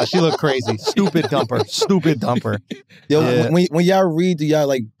 mean? No, she looked crazy. Stupid dumper. Stupid dumper. Yo, Yeah. when y'all read, do y'all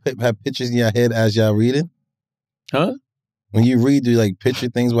like have pictures in your head as y'all read it? Huh? When you read, do you like picture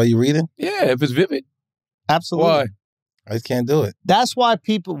things while you read it? Yeah, if it's vivid. Absolutely. Why? I just can't do it. That's why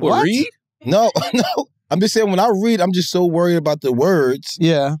people what? Read? No, no. I'm just saying when I read, I'm just so worried about the words.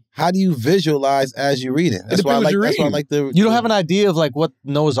 Yeah. How do you visualize as you read it? That's why I depends like. what That's you're why I like the. You don't have an idea of like what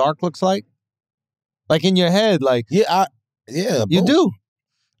Noah's Ark looks like? Like in your head, like Yeah, you both. do.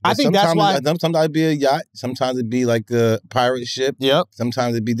 I But think that's why. Sometimes it'd be a yacht. Sometimes it'd be like a pirate ship. Yep.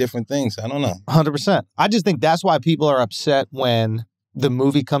 Sometimes it'd be different things. I don't know. 100%. I just think that's why people are upset when the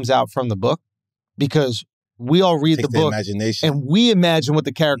movie comes out from the book, because we all read Take the book imagination. and we imagine what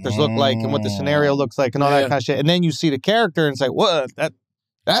the characters look like and what the scenario looks like and all that Yeah. kind of shit. And then you see the character and it's like, what?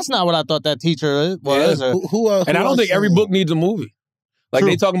 That's not what I thought that teacher was. Yeah. Or- And I don't think every book needs a movie. Like True.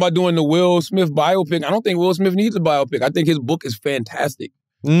 they talking about doing the Will Smith biopic. I don't think Will Smith needs a biopic. I think his book is fantastic.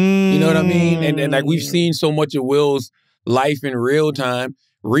 You know what I mean? And like we've seen so much of Will's life in real time.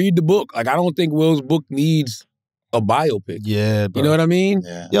 Read the book. Like I don't think Will's book needs a biopic. Yeah, bro. You know what I mean?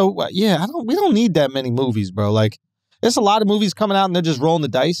 Yeah. Yo, yeah, we don't need that many movies, bro. Like, there's a lot of movies coming out and they're just rolling the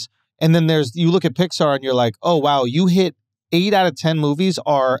dice. And then you look at Pixar and you're like, oh, wow, you hit 8 out of 10 movies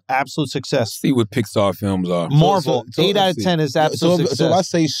are absolute success. See what Pixar films are. Marvel, So 8 out of 10 is absolute success. So if I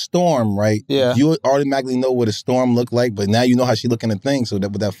say storm, right? Yeah. You automatically know what a storm looked like, but now you know how she look in the thing. So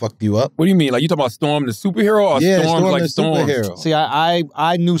would that fuck you up? What do you mean? Like you talking about Storm the superhero or Yeah, Storms Storm like the Storms? superhero. See,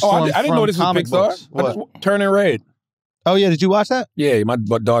 I knew Oh, Storm I didn't from know this was comic Pixar. books. I What? just, Turning Red. Oh, yeah, did you watch that? Yeah, my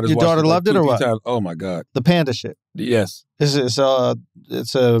daughter's Your watched daughter like loved it or 2-3 what? times. Oh my God. The panda shit. Yes.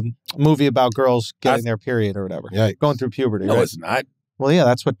 It's a movie about girls getting their period or whatever. Yikes. Going through puberty, No, right? it's not. Well, yeah,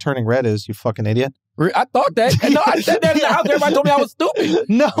 that's what Turning Red is, you fucking idiot. I thought that. No, I said that in the house. Everybody told me I was stupid.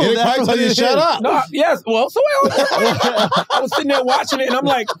 No, They that's probably what tell you it to shut is. up. No, yes. Well, so I was sitting there watching it, and I'm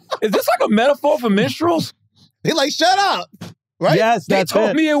like, is this like a metaphor for minstrels? They like, shut up. Right? Yes, They that's told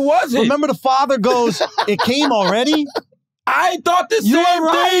it. me it wasn't. Remember the father goes, it came already? I thought the You same were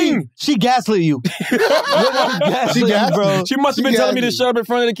right. thing. She gaslit you. gaslit you, bro. She must have been She telling me to gaslit shut up in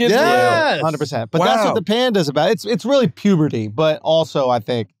front of the kids. Yeah, Yes. 100%. But that's Wow. what the panda's about. It's really puberty, but also I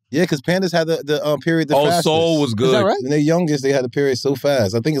think. Yeah, because pandas had the period the Oh, fastest. Soul was good. Is that right? When they're youngest, they had a period so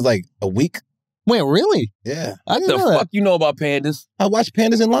fast. I think it's like a week. Wait, really? Yeah. I What didn't the know fuck you know about pandas? I watch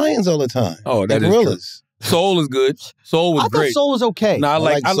pandas and lions all the time. Oh, that and is gorillas. Soul is good. Soul was that. I thought great. Soul was okay. No, I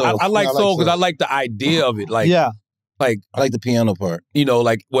like like Soul. I like I like Soul because I Soul. like the idea of it. Like, yeah. like I like the piano part. you know,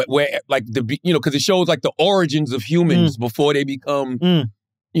 like where like the because it shows like the origins of humans before they become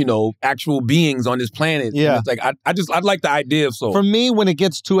you know actual beings on this planet. Yeah. And it's like I like the idea of Soul. For me, when it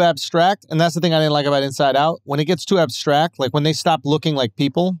gets too abstract, and that's the thing I didn't like about Inside Out, when it gets too abstract, like when they stop looking like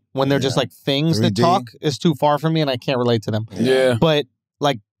people, when they're just like things that 3D. talk, is too far from me and I can't relate to them. Yeah. But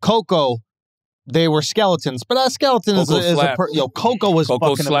like Coco, they were skeletons, but that skeleton Coco is a slap. Coco was Coco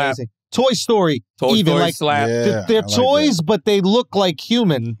fucking slap. amazing. Toy Story, Toy even Story like slap. Yeah, they're I like toys, that. but they look like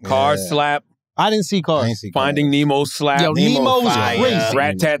human. Car Yeah. slap. I didn't see I Cars. ain't see Finding Cars. Nemo slap. Yo, Nemo was fire. crazy.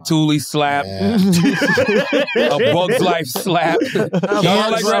 Rat-Tat-Toolie slap. Yeah. A Bug's Life slap.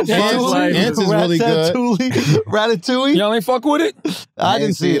 Y'all like Rat-Tat-Toolie? Ants is really good. Ratatouille. Y'all ain't fuck with it? I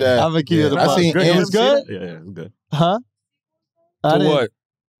didn't see that. I'm a kid Yeah. of the I Bus. seen It was Ants. good? Yeah, it was good. Huh? I For didn't- what?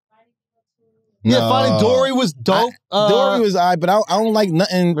 Yeah, No. Finding Dory was dope. Dory was alright, but I don't like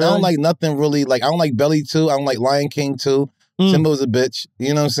nothing. I Really? don't like nothing really. Like I don't like Belly 2. I don't like Lion King 2. Simba was a bitch. You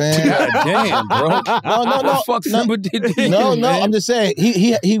know what I'm saying? God damn, bro. No, What the fuck Simba did to No, you, no. man? I'm just saying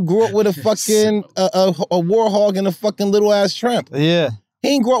he grew up with a fucking a warhog and a fucking little ass shrimp. Yeah, He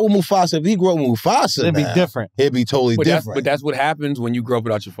ain't grow up with Mufasa. If he grew up with Mufasa, it'd be now, different. It'd be totally But different. that's what happens when you grow up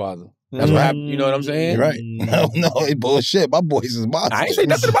without your father. That's what happened. You know what I'm saying? You're right. No, it's bullshit. My boys is monsters. I ain't say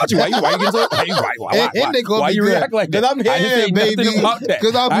nothing about you. Why you getting so? Why you react like that? Because I'm I didn't here, say baby. nothing about that.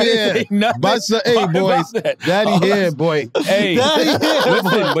 Because I'm I here. didn't say nothing My son, hey, about boys. that. Daddy here, boy. Hey,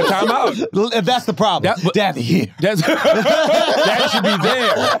 listen, but time out. That's the problem. Daddy here. That should be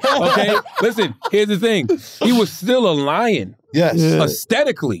there. Okay? Listen, here's the thing. He was still a lion. Yes.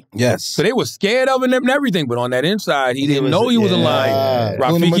 Aesthetically. Yes. So they were scared of him and everything, but on that inside, he didn't know he was a lion.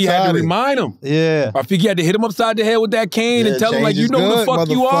 Rafiki had to remind him. Yeah. Rafiki had to hit him upside the head with that cane and tell him, like, you know who the fuck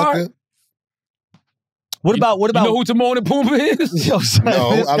you are? What about? You know who Timon and Pumbaa is? Yo, son,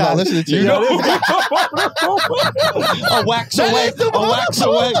 No, I'm not listening to you. You know who a wax away, a wax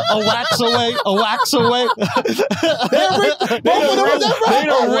away, a wax away, a wax away. They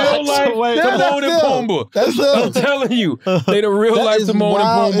the real life Timon and Pumbaa. That's I'm telling you, they the real life Timon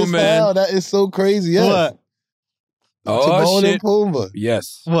and Pumbaa, man. That is so crazy. Yes. What? Oh, Timon shit. and Pumbaa.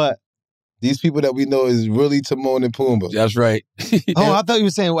 Yes. What? These people that we know is really Timon and Pumbaa. That's right. Oh, I thought you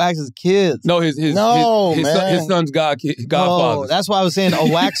were saying Wax's kids. No, his son's godfather. Oh, that's why I was saying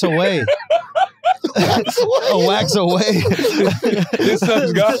a wax away. A wax away. His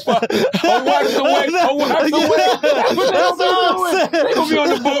son's godfather. A wax away. A wax away. That's what they're going to be on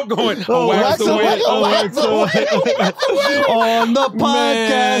the book going, a wax away. A wax away. On the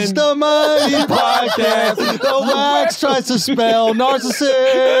podcast, the Money Podcast, the wax tries to spell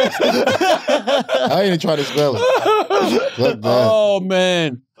narcissist. I ain't even trying to spell it. Fuck that. Oh,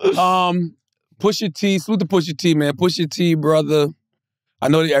 man. Pusha T, salute to Pusha T, man. Pusha T, brother. I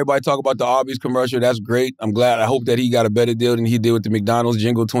know that everybody talk about the Arby's commercial. That's great. I'm glad. I hope that he got a better deal than he did with the McDonald's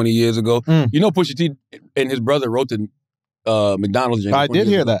jingle 20 years ago. You know Pusha T and his brother wrote the McDonald's jingle. I did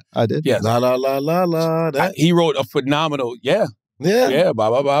hear that. I did. Yes. La la la la la. He wrote a phenomenal, Yeah. blah,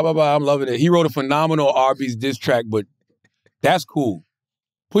 blah, blah, blah, blah. I'm loving it. He wrote a phenomenal Arby's diss track, but that's cool.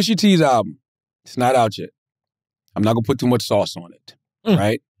 Pusha T's album, it's not out yet. I'm not going to put too much sauce on it,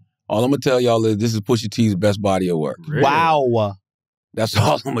 right? All I'm going to tell y'all is this is Pusha T's best body of work. Really? Wow. That's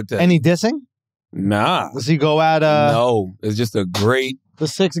all I'm going to tell you. Any dissing? Nah. Does he go at No. It's just a great... the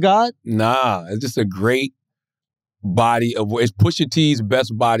Sixth God? Nah. It's just a great body of work. It's Pusha T's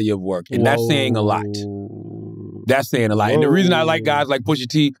best body of work. And that's saying a lot. That's saying a lot. And the reason I like guys like Pusha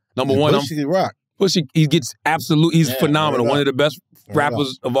T, number one, Pusha rock. Pusha, he gets he's phenomenal. One of the best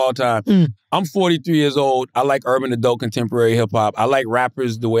rappers of all time. I'm 43 years old. I like urban adult contemporary hip hop. I like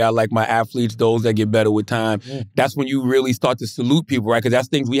rappers the way I like my athletes, those that get better with time. That's when you really start to salute people, right? Because that's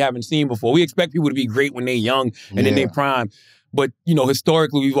things we haven't seen before. We expect people to be great when they're young and then they prime. But, you know,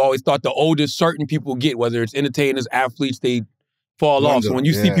 historically, we've always thought the older certain people get, whether it's entertainers, athletes, they fall off. So when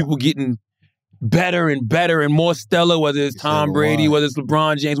you see people getting better and more stellar, whether it's Tom Brady, whether it's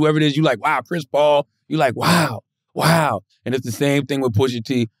LeBron James, whoever it is, you like, wow, Chris Paul, you like, wow. And it's the same thing with Pusha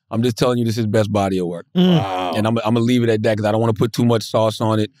T. I'm just telling you this is his best body of work. Wow. And I'm going to leave it at that because I don't want to put too much sauce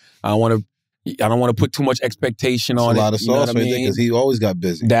on it. I don't want to put too much expectation on it. A lot of sauce right there because he always got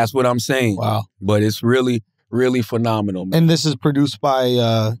busy. That's what I'm saying. Wow. But it's really, really phenomenal, man. And this is produced by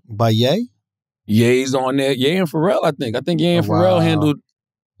Ye? Ye's on there. Ye and Pharrell, I think. I think Ye and Pharrell handled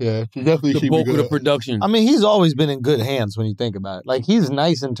definitely the bulk of the production. I mean, he's always been in good hands when you think about it. Like, he's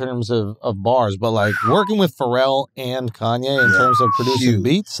nice in terms of bars, but like working with Pharrell and Kanye in terms of producing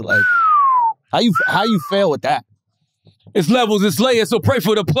beats, like how you fail with that? It's levels, it's layers, so pray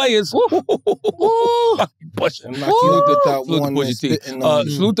for the players.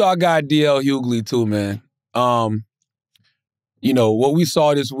 Salute to our guy DL Hughley too, man. You know, what we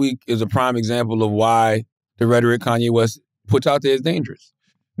saw this week is a prime example of why the rhetoric Kanye West puts out there is dangerous.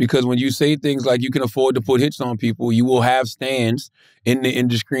 Because when you say things like you can afford to put hits on people, you will have stands in the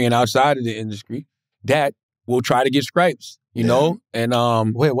industry and outside of the industry that will try to get stripes, you know? And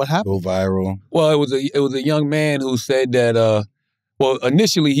wait, what happened? Go viral. Well, it was a young man who said that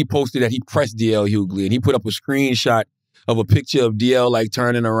initially he posted that he pressed DL Hughley and he put up a screenshot of a picture of DL like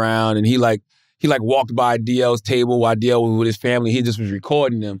turning around and he walked by DL's table while DL was with his family. He just was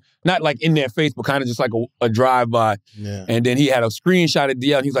recording them. Not like in their face, but kind of just like a drive-by. Yeah. And then he had a screenshot of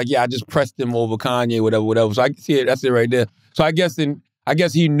DL. And he's like, yeah, I just pressed him over Kanye, whatever. So I see it. That's it right there. So I guess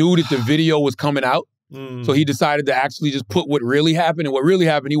he knew that the video was coming out. So he decided to actually just put what really happened. And what really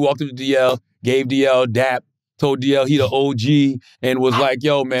happened, he walked up to DL, gave DL dap, told DL he the OG, and was like,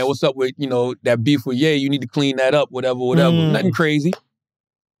 yo, man, what's up with, that beef with Ye? You need to clean that up, whatever. Nothing crazy.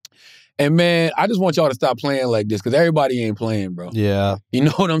 And man, I just want y'all to stop playing like this because everybody ain't playing, bro. Yeah. You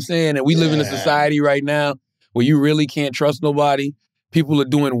know what I'm saying? And we live in a society right now where you really can't trust nobody. People are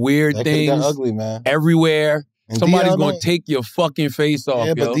doing weird things ugly, man. Everywhere. And somebody's going to take your fucking face off,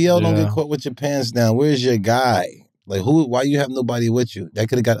 but DL don't get caught with your pants down. Where's your guy? Like, why you have nobody with you? That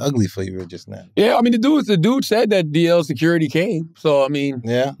could have got ugly for you just now. Yeah, I mean, the dude said that DL security came. So, I mean.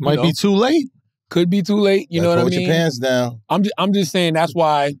 Yeah. Might be too late. Could be too late. You know what I mean? Put your pants down. I'm just saying that's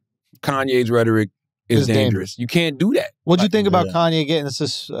why Kanye's rhetoric is dangerous. You can't do that. What'd you think about Kanye getting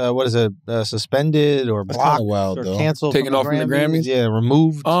suspended or blocked wild, or though. canceled? Taken off from the Grammys? Yeah,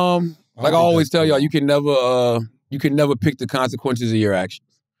 removed. Like I always tell y'all, you can never pick the consequences of your actions.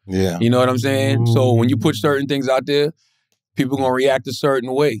 Yeah. You know what I'm saying? So when you put certain things out there, people gonna react a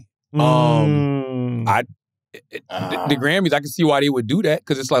certain way. The Grammys, I can see why they would do that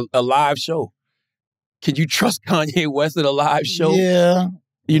because it's like a live show. Can you trust Kanye West at a live show? Yeah.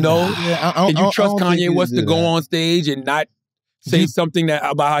 You know? Yeah, can you trust Kanye West to go on stage and not say something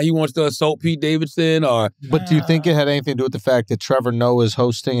about how he wants to assault Pete Davidson? But do you think it had anything to do with the fact that Trevor Noah is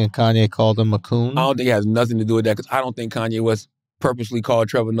hosting and Kanye called him a coon? I don't think it has nothing to do with that because I don't think Kanye West purposely called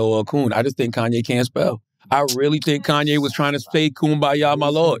Trevor Noah a coon. I just think Kanye can't spell. I really think Kanye was trying to say kumbaya, my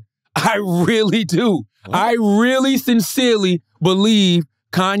lord. I really do. I really sincerely believe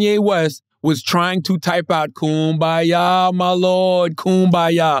Kanye West was trying to type out kumbaya, my lord,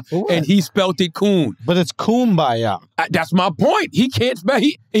 kumbaya. And he spelt it coon. But it's kumbaya. That's my point. He can't spell.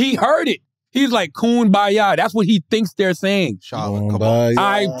 He heard it. He's like kumbaya. That's what he thinks they're saying.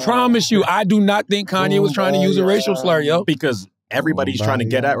 I promise you, I do not think Kanye was trying to use a racial slur, yo. Because everybody's trying to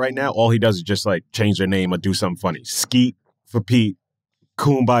get at right now, all he does is just like change their name or do something funny. Skeet for Pete,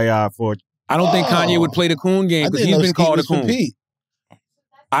 kumbaya for... I don't think Kanye would play the coon game because he's been called a coon.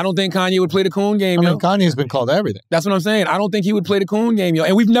 I don't think Kanye would play the coon game, yo. Kanye's been called everything. That's what I'm saying. I don't think he would play the coon game, yo.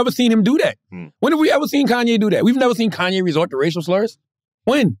 And we've never seen him do that. When have we ever seen Kanye do that? We've never seen Kanye resort to racial slurs.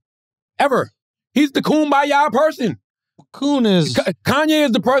 When? Ever. He's the kumbaya person. Coon is... Kanye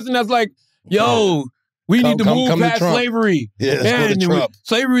is the person that's like, yo, we need to move past slavery. Yeah,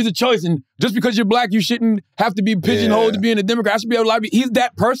 slavery is a choice. And just because you're black, you shouldn't have to be pigeonholed to being a Democrat. I should be able to lobby. He's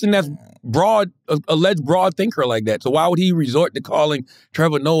that person that's alleged broad thinker like that. So why would he resort to calling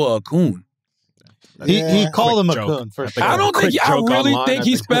Trevor Noah a coon? He called him a coon for sure. I really think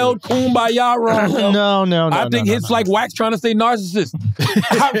he spelled kumbaya wrong. No. I think it's like Wax trying to say narcissist.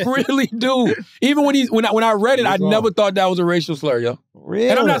 I really do. Even when I read it, I never thought that was a racial slur, yo. Really?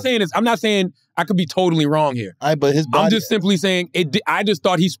 And I'm not saying this. I'm not saying I could be totally wrong here. But his body... I'm just simply saying I just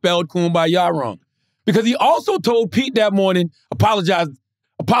thought he spelled kumbaya wrong. Because he also told Pete that morning, apologize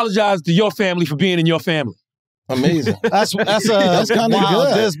to your family for being in your family. Amazing. That's kind of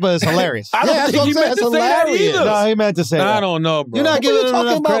good. But it's hilarious. I don't think he meant to say that either. No, he meant to say that. I don't know, bro. You're not giving him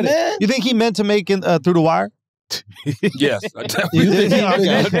enough credit. Man? You think he meant to make it through the wire? Yes. You think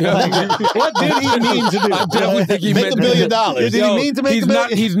what did he mean to do? I definitely think he meant $1 billion. Did he mean to make $1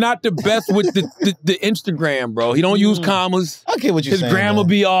 billion? He's not the best with the Instagram, bro. He don't use commas. I get what you're saying. His grammar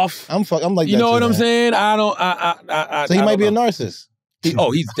be off. I'm like you that know too, what I'm man. saying? I So he might be a narcissist.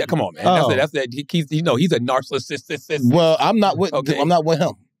 Come on, man. That's that. He's a narcissist. Well, I'm not with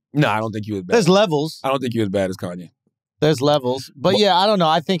him. No, I don't think he was bad. There's levels. I don't think he was bad as Kanye. There's levels. But yeah, I don't know.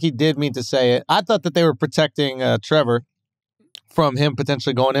 I think he did mean to say it. I thought that they were protecting Trevor from him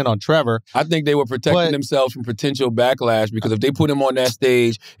potentially going in on Trevor. I think they were protecting themselves from potential backlash because if they put him on that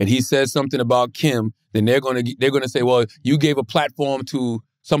stage and he says something about Kim, then they're gonna say, well, you gave a platform to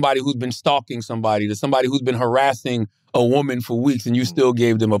somebody who's been stalking somebody, to somebody who's been harassing a woman for weeks, and you still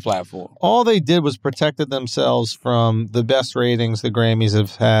gave them a platform. All they did was protected themselves from the best ratings the Grammys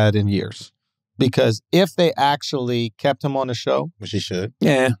have had in years. Because if they actually kept him on the show, which he should,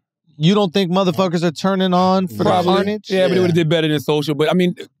 yeah, you don't think motherfuckers are turning on for the carnage? Yeah, but it would have did better than social. But I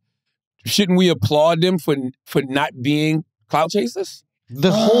mean, shouldn't we applaud them for not being clout chasers?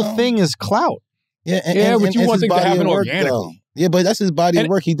 The whole thing is clout. Yeah, but you want things to happen organically. Yeah, but that's his body of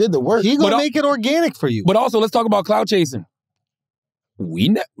work. He did the work. He's gonna make it organic for you. But also, let's talk about clout chasing.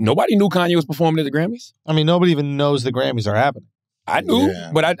 Nobody knew Kanye was performing at the Grammys. I mean, nobody even knows the Grammys are happening. I knew,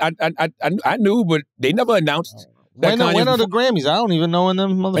 but I knew, but they never announced. When are the Grammys? I don't even know when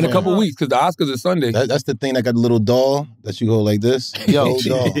them motherfuckers. In a couple weeks, because the Oscars is Sunday. That's the thing that got the little doll that you go like this. Yo,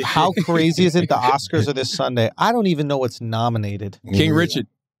 how crazy is it? The Oscars are this Sunday. I don't even know what's nominated. King Richard.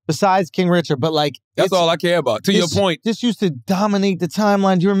 Besides King Richard, but like that's all I care about. To your point, this used to dominate the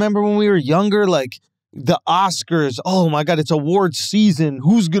timeline. Do you remember when we were younger? Like the Oscars. Oh my God, it's awards season.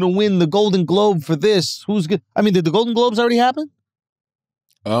 Who's gonna win the Golden Globe for this? I mean, did the Golden Globes already happen?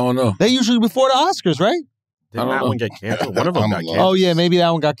 I don't know. They usually before the Oscars, right? Didn't that one get canceled? One of them got canceled. Oh yeah, maybe that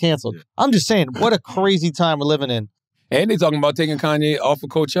one got canceled. Yeah. I'm just saying, what a crazy time we're living in. And they talking about taking Kanye off of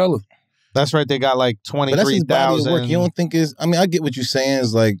Coachella. That's right. They got like 23,000. You don't think is? I mean, I get what you're saying.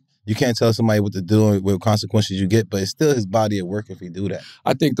 Is like you can't tell somebody what to do and what consequences you get, but it's still his body of work if he do that.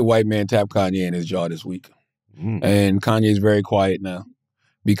 I think the white man tapped Kanye in his jaw this week. And Kanye's very quiet now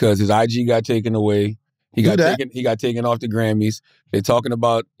because his IG got taken away. He got taken off the Grammys. They're talking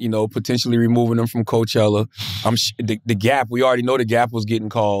about, potentially removing him from Coachella. The Gap, we already know the Gap was getting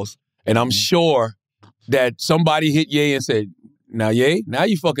calls. And I'm sure that somebody hit Ye and said, now Ye, now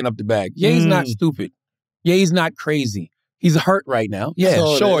you fucking up the bag. Ye's not stupid. Ye's not crazy. He's hurt right now. Yeah,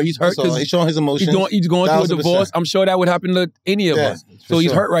 sure, he's hurt because he's showing his emotions. He's going through a divorce. I'm sure that would happen to any of us. So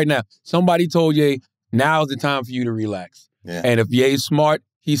he's hurt right now. Somebody told Ye, now's the time for you to relax. Yeah. And if Ye's smart,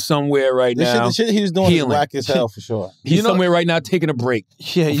 he's somewhere right now. The shit he's doing is whack as hell for sure. He's somewhere right now taking a break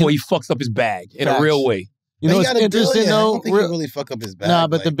before he fucks up his bag in a real way. You know what's interesting though? I don't think he really fuck up his bag. Nah,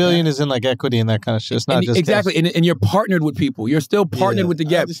 but the billion is in like equity and that kind of shit. It's not just exactly. And you're partnered with people. You're still partnered with the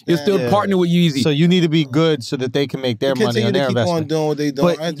Gap. You're still partnered with Yeezy. So you need to be good so that they can make their money on their investment. Keep on doing what they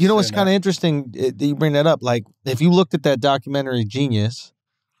doing. But you know what's kind of interesting that you bring that up? Like if you looked at that documentary Genius,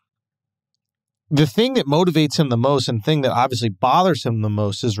 the thing that motivates him the most and the thing that obviously bothers him the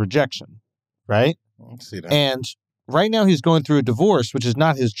most is rejection, right? I see that. And right now he's going through a divorce, which is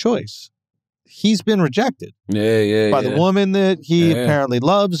not his choice. He's been rejected by the woman that he apparently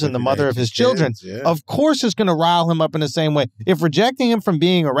loves and the mother of his children. Of course, it's going to rile him up in the same way. If rejecting him from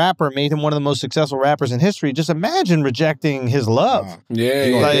being a rapper made him one of the most successful rappers in history, just imagine rejecting his love. He's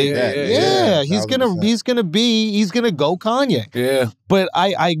gonna go Kanye. Yeah, but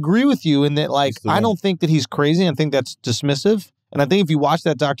I agree with you in that, like, I don't think that he's crazy. I think that's dismissive, and I think if you watch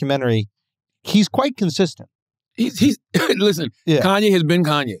that documentary, he's quite consistent. He's listen. Kanye has been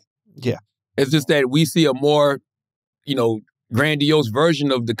Kanye. Yeah. It's just that we see a more, grandiose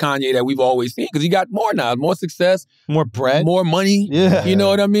version of the Kanye that we've always seen because he got more now, more success, more bread, more money. Yeah, you know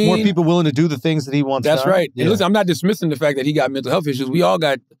what I mean. More people willing to do the things that he wants. That's done. Right. Yeah. And listen, I'm not dismissing the fact that he got mental health issues. We all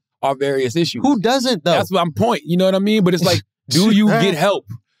got our various issues. Who doesn't though? That's my point. You know what I mean. But it's like, do you get help?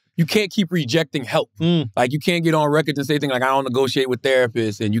 You can't keep rejecting help. Like, you can't get on records and say things like, I don't negotiate with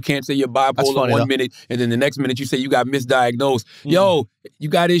therapists, and you can't say you're bipolar one minute, and then the next minute you say you got misdiagnosed. Yo, you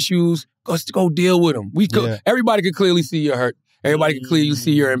got issues, go deal with them. Everybody can clearly see you're hurt. Everybody can clearly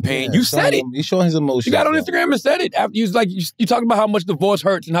see you're in pain. You said it. You showing his emotions. You got on Instagram and said it. After you talking about how much divorce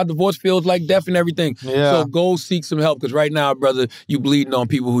hurts and how divorce feels like death and everything. Yeah. So go seek some help, because right now, brother, you bleeding on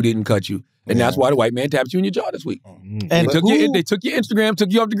people who didn't cut you. And that's why the white man tapped you in your jaw this week. And they took your Instagram,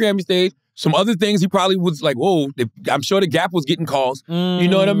 took you off the Grammy stage. Some other things he probably was like, whoa, I'm sure the Gap was getting calls. You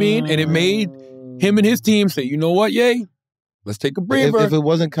know what I mean? And it made him and his team say, you know what, yay, let's take a breather. If it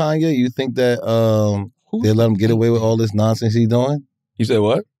wasn't Kanye, you think that they let him get away with all this nonsense he's doing? You said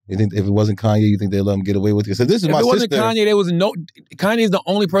what? You think if it wasn't Kanye, you think they let him get away with it? So this is my sister. If it wasn't Kanye, there was no. Kanye is the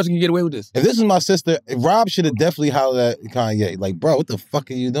only person who can get away with this. If this is my sister, Rob should have definitely hollered at Kanye. Like, bro, what the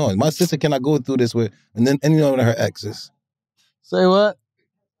fuck are you doing? My sister cannot go through this with any one of her exes. Say what?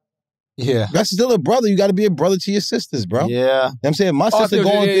 Yeah. That's still a brother. You got to be a brother to your sisters, bro. Yeah. You know what I'm saying? My sister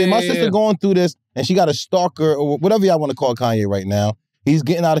going through this, and she got a stalker, or whatever y'all want to call Kanye right now. He's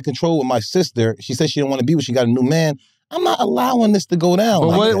getting out of control with my sister. She said she didn't want to be with. She got a new man. I'm not allowing this to go down.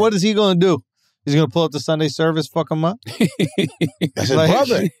 But what is he going to do? He's going to pull up the Sunday service, fuck him up? That's his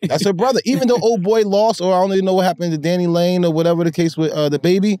brother. That's her brother. Even though old boy lost, or I don't even know what happened to Danny Lane, or whatever the case with the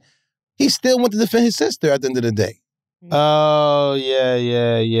baby, he still went to defend his sister at the end of the day. Oh,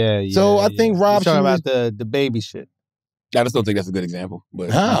 yeah. So I think Rob talking about the baby shit. I just don't think that's a good example.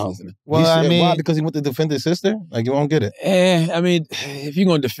 But how? Well, I mean, why? Because he went to defend his sister? Like, you won't get it. I mean, if you're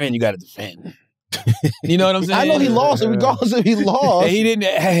going to defend, you got to defend. You know what I'm saying? I know he lost, and regardless if he lost,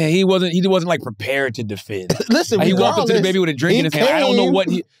 he wasn't like prepared to defend. Listen, like, he walked up to the baby with a drink in his hand. I don't know what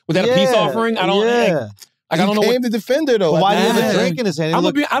was that a peace offering? I don't. I don't know. He came to defend her though. Well, why did he have a drink in his hand?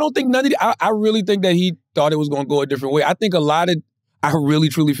 I don't think none of I really think that he thought it was going to go a different way. I think I really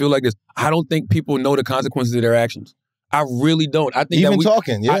truly feel like this. I don't think people know the consequences of their actions. I really don't. I think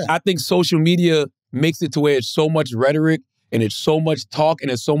I think social media makes it to where it's so much rhetoric and it's so much talk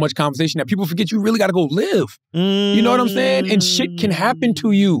and it's so much conversation that people forget you really got to go live. You know what I'm saying? And shit can happen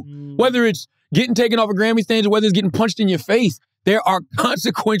to you. Whether it's getting taken off a Grammy stage or whether it's getting punched in your face, there are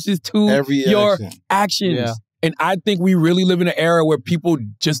consequences to your actions. Yeah. And I think we really live in an era where people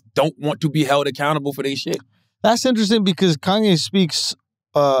just don't want to be held accountable for their shit. That's interesting because Kanye speaks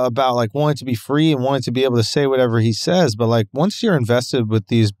about like wanting to be free and wanting to be able to say whatever he says, but like once you're invested with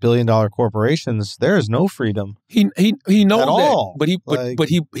these billion-dollar corporations, there is no freedom. He knows at that, all. But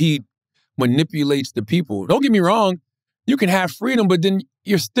he manipulates the people. Don't get me wrong, you can have freedom, but then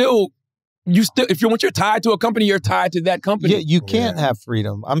you're still if you're tied to a company, you're tied to that company. Yeah, you can't have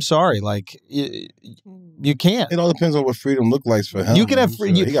freedom. I'm sorry, like you can't. It all depends on what freedom looks like for him. You can have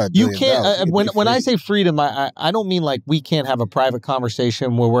freedom. You can't. When I say free. freedom, I don't mean like we can't have a private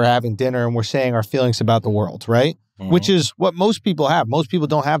conversation where we're having dinner and we're saying our feelings about the world, right? Which is what most people have. Most people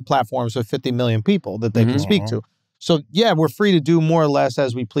don't have platforms with 50 million people that they can speak to. So yeah, we're free to do more or less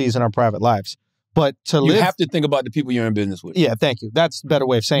as we please in our private lives. But you have to think about the people you're in business with. Yeah, thank you. That's a better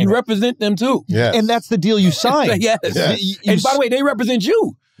way of saying it. You represent them too. Yeah. And that's the deal you signed. Yes. And by the way, they represent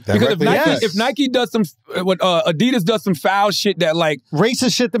you. Because if Nike does some, Adidas does some foul shit that like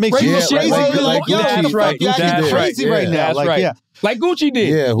racist shit that makes you crazy, like that's right. That's crazy right now. Like Gucci did.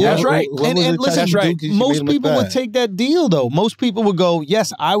 Yeah, that's right. And listen, most people would take that deal though. Most people would go,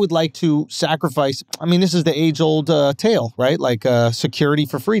 yes, I would like to sacrifice. I mean, this is the age-old tale, right? Like security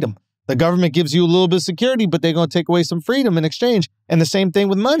for freedom. The government gives you a little bit of security, but they're going to take away some freedom in exchange. And the same thing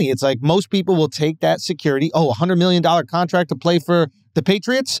with money. It's like most people will take that security. Oh, $100 million contract to play for the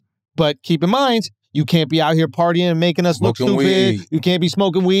Patriots. But keep in mind, you can't be out here partying and making us look stupid. Weed. You can't be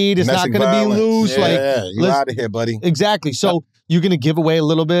smoking weed. It's not going to be loose. Yeah, you're out of here, buddy. Exactly. So you're going to give away a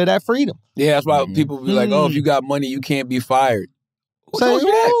little bit of that freedom. Yeah, that's why people be like, oh, if you got money, you can't be fired. Who told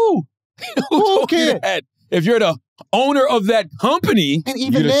you that? Who told you that? If you're the owner of that company, and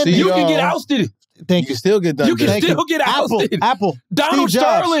even then, you can get ousted. You can still get done. You can still get ousted. Apple. Donald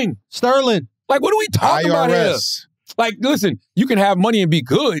Sterling. Like, what are we talking about here? Like, listen, you can have money and be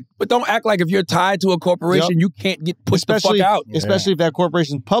good, but don't act like if you're tied to a corporation, you can't get pushed the fuck out. Especially if that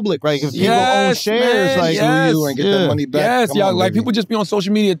corporation's public, right? If people own shares, like you and get that money back. Yes, y'all. Like, people just be on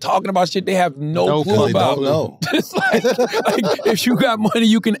social media talking about shit they have no clue about. It's like if you got money,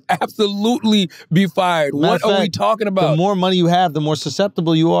 you can absolutely be fired. What are we talking about? The more money you have, the more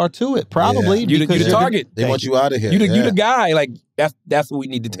susceptible you are to it. Probably. You're the target. They want you out of here. You the guy. Like, that's what we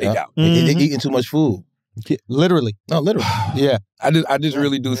need to take out. They're eating too much food. Literally. No, literally. Yeah. I just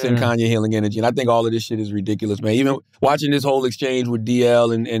really do send Kanye healing energy. And I think all of this shit is ridiculous, man. Even watching this whole exchange with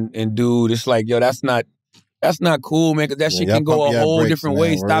DL and Dude, it's like, yo, that's not cool, man, because that shit can go a whole different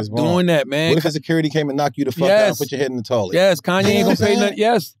way. Stop doing that, man. What if a security came and knocked you the fuck out and put your head in the toilet? Yes, Kanye ain't gonna pay nothing.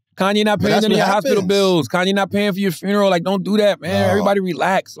 Yes. Kanye not paying none of your hospital bills. Kanye not paying for your funeral. Like, don't do that, man. Everybody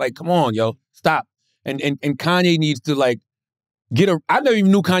relax. Like, come on, yo. Stop. And Kanye needs to, like, I never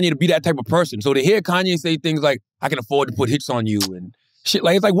even knew Kanye to be that type of person. So to hear Kanye say things like, I can afford to put hits on you and shit,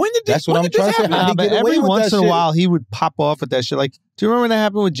 like, it's like, when did this happen? That's what I'm trying to say. But every once in a while, he would pop off with that shit. Like, do you remember when that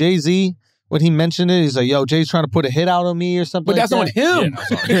happened with Jay-Z? When he mentioned it, he's like, yo, Jay's trying to put a hit out on me or something. But that's on him.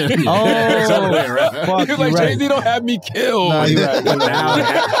 Yeah, Fuck, he was like, Jay-Z don't have me killed. Nah, you're right.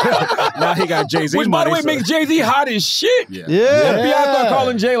 Now he got Jay-Z Which, by the way, makes Jay-Z hot as shit. Yeah. FBI start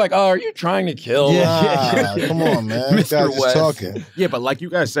calling Jay like, oh, are you trying to kill? Come on, man. Mr. West. Talking. Yeah, but like you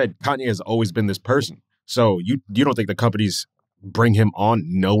guys said, Kanye has always been this person. So you don't think the companies bring him on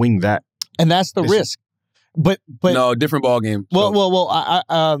knowing that? And that's the risk. But no, different ball game. Well,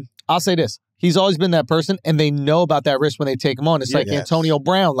 I'll say this. He's always been that person, and they know about that risk when they take him on. It's like Antonio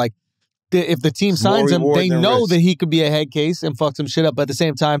Brown. Like, if the team signs him, they know that he could be a head case and fuck some shit up. But at the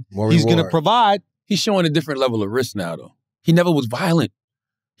same time, he's going to provide. He's showing a different level of risk now, though. He never was violent.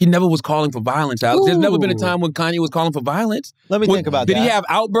 He never was calling for violence, Alex. There's never been a time when Kanye was calling for violence. Let me think about that. Did he have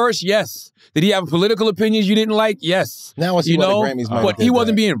outbursts? Yes. Did he have political opinions you didn't like? Yes. Now I see why the Grammys but he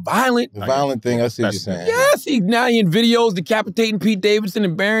wasn't being violent. The violent thing, I see what you're saying. Yes. Now he in videos decapitating Pete Davidson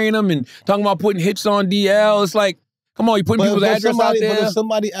and burying him and talking about putting hits on DL. It's like, come on, you putting people's address out there. But if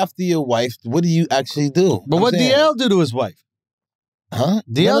somebody after your wife, what do you actually do? But what DL do to his wife? Huh?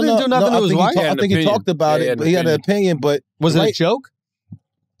 DL didn't do nothing to his wife? I think he talked about it, but he had an opinion. But was it a joke?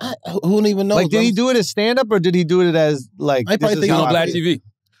 Who don't even know? Like, did he do it as stand-up or did he do it as, like, I probably think on Black TV?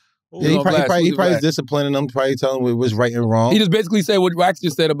 Yeah, he probably disciplining them, probably telling them what was right and wrong. He just basically said what Wax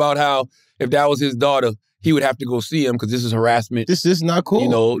just said about how if that was his daughter, he would have to go see him because this is harassment. This is not cool. You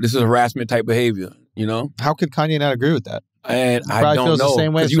know, this is harassment type behavior, you know? How could Kanye not agree with that? And I don't know.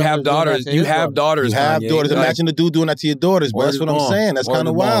 Because you have daughters. You have daughters. You have daughters. Imagine the dude doing that to your daughters, bro. That's what I'm saying. That's kind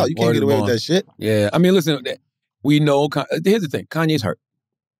of wild. You can't get away with that shit. Yeah. I mean, listen, we know. Here's the thing. Kanye's hurt.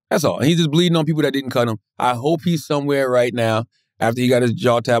 That's all. He's just bleeding on people that didn't cut him. I hope he's somewhere right now after he got his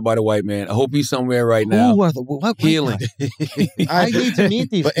jaw tapped by the white man. I hope he's somewhere right now healing. I need to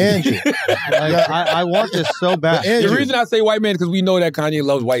meet these. But Andrew, I want this so bad. The reason I say white man is because we know that Kanye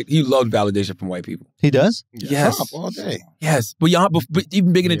loves he loves validation from white people. He does? Yes. Trump all day. Yes. But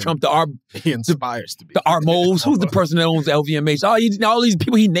even bigger than Trump, he inspires to be. The Art Moles, who's the person that owns LVMH? All these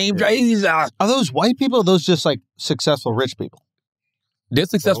people he named. Are those white people or are those just like successful rich people? They're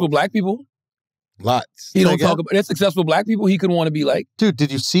successful black people. Lots. He don't talk about. There's successful black people he could want to be like. Dude,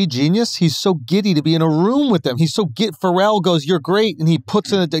 did you see Genius? He's so giddy to be in a room with them. He's so Pharrell goes, "You're great," and he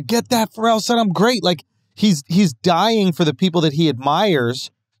puts in a get that. Pharrell said, "I'm great." Like he's dying for the people that he admires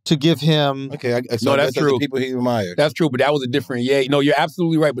to give him. Okay, no, that's true. The people he admires. That's true, but that was a different yay. No, you're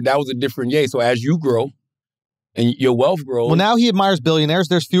absolutely right, but that was a different yay. So as you grow and your wealth grows, well, now he admires billionaires.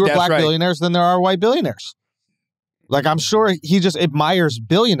 There's fewer black billionaires than there are white billionaires. Like I'm sure he just admires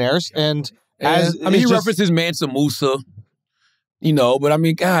billionaires and. He references Mansa Musa, you know, but I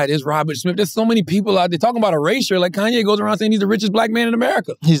mean, God, there's Robert Smith. There's so many people out there talking about erasure. Like Kanye goes around saying he's the richest black man in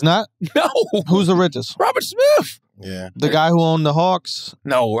America. He's not? No. Who's the richest? Robert Smith. Yeah. The guy who owned the Hawks?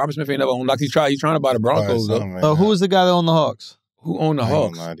 No, Robert Smith ain't never owned the Hawks. He's trying to buy the Broncos, though. Who was the guy that owned the Hawks? Who owned the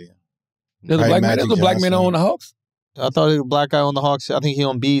Hawks? No idea. There's a black man. There's a black man that owned the Hawks. I thought he was a black guy owned the Hawks. I think he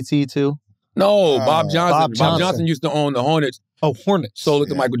owned BET, too. No, Bob Johnson. Bob Johnson used to own the Hornets. Oh, Hornets. Sold it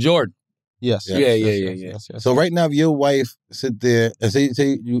to Michael Jordan. Yes. Yes. So right now, if your wife sit there and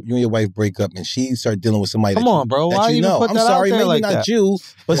say you and your wife break up and she start dealing with somebody, come on, bro, why you put I'm that sorry, out there maybe like not that? you,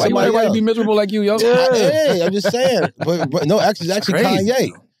 but why somebody everybody else. be miserable like you, yo? Hey, I'm just saying. But no, actually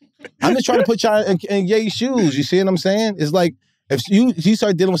Kanye. I'm just trying to put y'all in Ye's shoes. You see what I'm saying? It's like if you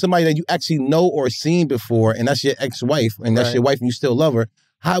start dealing with somebody that you actually know or seen before, and that's your ex-wife, and that's your wife, and you still love her,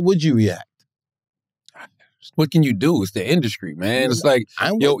 how would you react? What can you do? It's the industry, man. It's like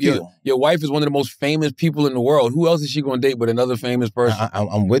your wife is one of the most famous people in the world. Who else is she going to date but another famous person?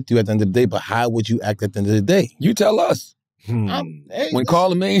 I'm with you at the end of the day, but how would you act at the end of the day? You tell us. When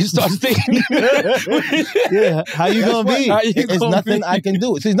Charlamagne starts thinking, how you gonna be? It's nothing I can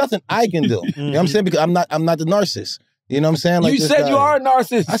do. There's nothing I can do. You know what I'm saying? Because I'm not the narcissist. You know what I'm saying? Like you said you are a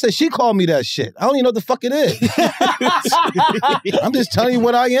narcissist. I said she called me that shit. I don't even know what the fuck it is. I'm just telling you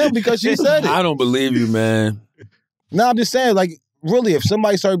what I am because she said it. I don't believe you, man. No, I'm just saying, like, really, if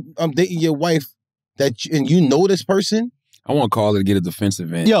somebody started dating your wife and you know this person, I want to call her to get a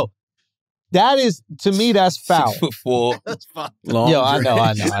defensive end. Yo, that is, to me, that's foul. 6'4". That's foul. Long Yo, I know. Yo,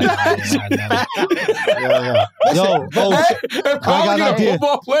 I got an idea.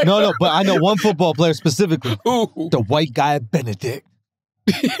 No, but I know one football player specifically. Ooh. The white guy at Benedict.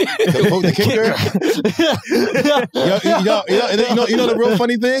 the kicker. you know the real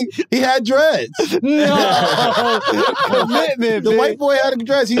funny thing? He had dreads. No, commitment. The white boy had a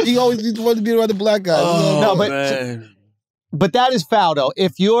dress. He always wanted to be around the black guy. But that is foul though.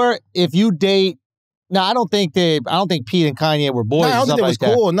 If you date, now I don't think Pete and Kanye were boys. I don't think it was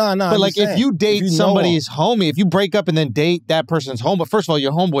cool. No. But like if you date somebody's homie, if you break up and then date that person's homie, but first of all,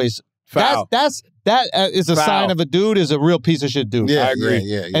 your homeboy's foul. That is a sign of a dude is a real piece of shit dude. Yeah, I agree.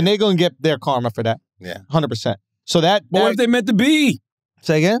 Yeah. And they're gonna get their karma for that. Yeah, 100%. So what if they meant to be?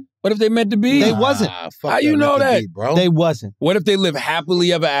 Say again. What if they meant to be? They wasn't. How you know that, bro? They wasn't. What if they live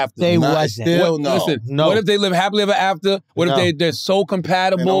happily ever after? They wasn't. Listen, no. What if they live happily ever after? What if they're so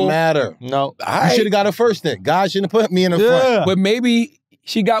compatible? It don't matter. No. You should have got her first then. God shouldn't have put me in the front. But maybe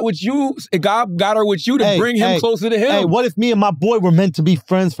she got with you. God got her with you to bring him closer to him. Hey, what if me and my boy were meant to be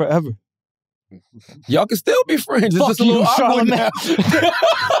friends forever? Y'all can still be friends. It's just a little awkward now.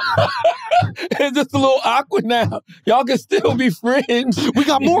 It's just a little awkward now. Y'all can still be friends. We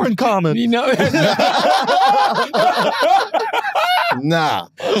got more in common. You know? Nah.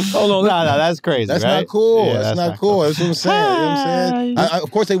 Hold on. Nah, that's crazy. That's right? not cool. Yeah, that's not cool. That's what I'm saying. You know what I'm saying?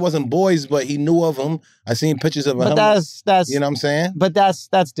 Of course, they wasn't boys, but he knew of them. I seen pictures of him. But that's you know what I'm saying? But that's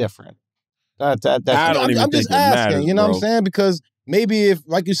different. I don't even I'm think just it asking. matters, You know bro. what I'm saying? Because maybe if,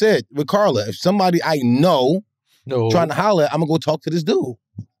 like you said, with Carla, if somebody I know trying to holler, I'm gonna go talk to this dude.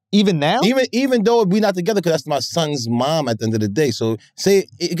 Even now? Even though we're not together, because that's my son's mom at the end of the day. So say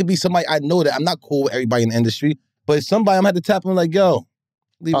it could be somebody I know that I'm not cool with everybody in the industry, but it's somebody I'm gonna have to tap him like, yo,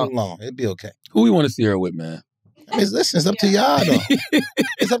 leave it alone. It'd be okay. Who you want to see her with, man? I mean, listen, it's up to y'all though.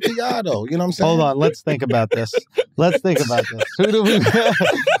 It's up to y'all though. You know what I'm saying? Hold on, let's think about this. Who do we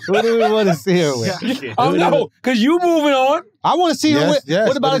want to see her with? Oh no, because you moving on. I want to see her with. Yes,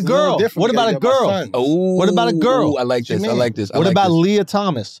 what about a girl? What about a girl? Oh, what about a girl? I like this. I like this. What about Lia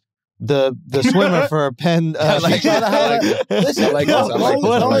Thomas? The swimmer for Penn. I like this. Listen, I like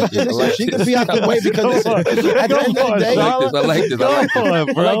this. She could be out the way because listen, at the end of the day, I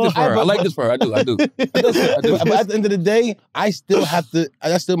like this for her. I do. But at the end of the day, that's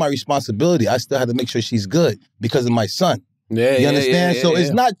still my responsibility. I still have to make sure she's good because of my son. Yeah, you understand? Yeah, so it's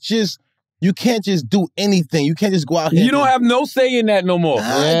not just, you can't just do anything. You can't just go out here. You don't have no say in that no more. You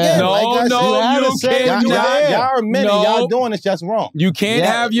can't. Y'all are men and y'all doing this just wrong. You can't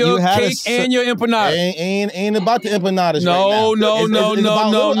have your cake and your empanada. Ain't about the empanadas No.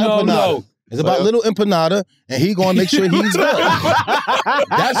 It's about little empanada, and he gonna make sure he's good.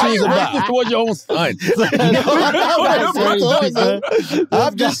 That's what it's about. Towards your own son.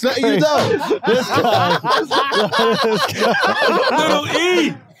 I'm just letting you know. This guy. Little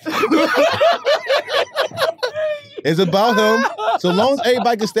E. It's about him. So long as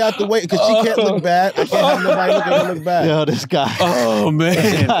everybody can stay out the way, because she can't look bad. I can't have nobody looking at her look bad. Yo, this guy. Oh, man.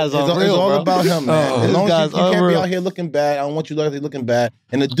 This guy's It's unreal, all bro. about him, man. As long as you can't be out here looking bad, I don't want you looking bad.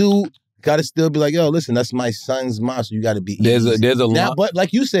 And the dude got to still be like, yo, listen, that's my son's mom, so you got to be easy. There's a Now, lot. but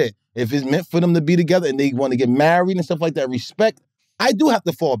like you said, if it's meant for them to be together and they want to get married and stuff like that, respect, I do have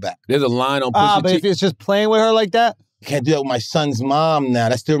to fall back. There's a line on Pusha But if it's just playing with her like that, I can't do that with my son's mom now.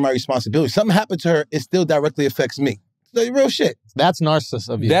 That's still my responsibility. If something happened to her, it still directly affects me. So, real shit. that's narcissist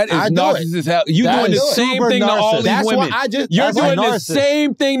of you. That is I do narcissist as hell. You That doing the is same super thing to all these That's women. why I just... You're that's doing why- the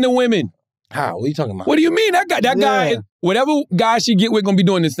same thing to women. How? What are you talking about? What do you mean? That guy, whatever guy she get with, gonna be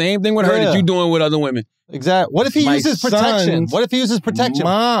doing the same thing with her that you doing with other women. Exactly. What if he My uses protection? son's What if he uses protection?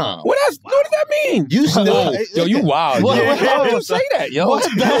 Mom. What does that mean? You still... Yo, you wild. What- Yo. what- How did you say that, yo? What?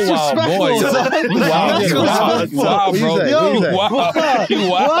 That's You wild respectful, boy, yo. son. You wild, That's you wild, respectful. bro. What you say? You What you say? wild, you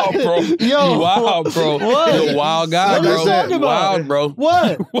wild, bro. Yo. You wild, bro. What? You a wild guy, What are you bro. talking You about? wild, bro.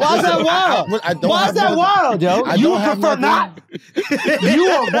 What? Why is that wild? I don't Why have is that nothing- wild, yo? I You don't have prefer nothing- not. You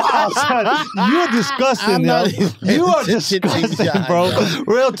are wild, son. You're disgusting, I'm yo. not even- You are Shit, disgusting, shit, bro. yo.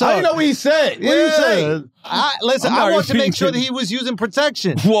 Real talk. I didn't know what he said. What did he say? Listen, I'm I not want to make sure that repeating. he was using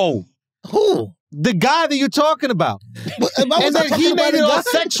protection. Whoa. Who? The guy that you're talking about. And then he made it all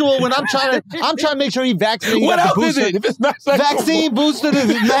sexual when I'm trying to make sure he vaccinated. What else is it? If it's not sexual, Vaccine boosted his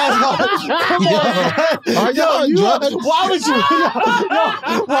mask on. Come on. Yo, you drugs? why would you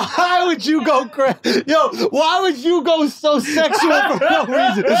why would you go crazy? Yo, why would you go so sexual for no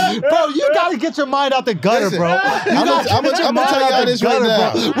reason? Bro, you gotta get your mind out the gutter, Listen, bro. You I'm gotta gonna get your tell mind y'all out the this right gutter,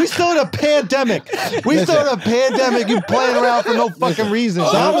 now. bro. We still in a pandemic. We still in a pandemic. You playing around for no fucking reason.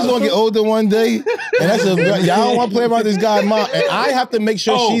 So I was gonna get older one day, and that's y'all don't want to play around this guy's mom, and I have to make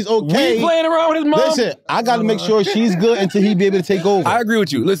sure she's okay. We playing around with his mom? Listen, I got to make sure she's good until he be able to take over. I agree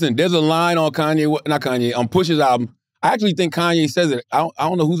with you. Listen, there's a line on on Push's album. I actually think Kanye says it. I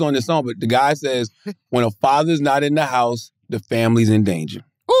don't know who's on this song, but the guy says, when a father's not in the house, the family's in danger.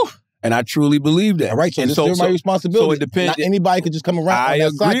 Oof. And I truly believe that. All right, so and this is my responsibility. So it depends. Not anybody could just come around. I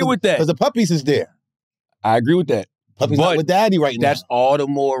agree with that. because the puppies is there. I agree with that. Puppy's But not with daddy right now. That's all the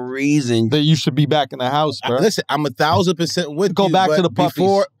more reason. that you should be back in the house, bro. Listen, I'm 1,000% with Go you. back but to the puppies.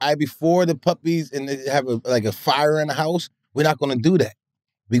 Before the puppies and they have a fire in the house, we're not going to do that.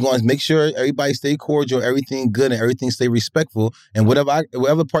 We're going to make sure everybody stay cordial, everything good, and everything stay respectful. And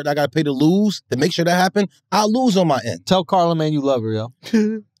whatever part I got to pay to lose to make sure that happen, I'll lose on my end. Tell Charlamagne you love her, yo.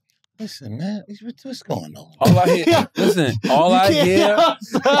 Listen, man, what's going on? All I hear, listen, all I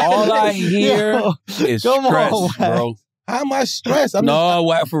hear is Come on, stress, Wack. bro. How am I stressed? I'm No,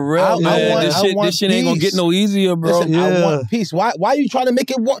 Wack, for real, I man. want This shit ain't gonna peace. get no easier, bro. Listen, I want peace. Why are you trying to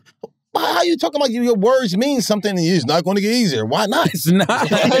make it work? Why are you talking about your words mean something and it's not going to get easier? Why not? It's not.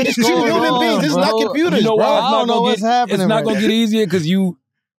 It's two human beings. This is not computers, You know bro. why I don't know what's happening It's not right gonna now. get easier because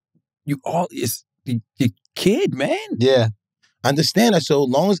it's the kid, man. Yeah. Understand that. So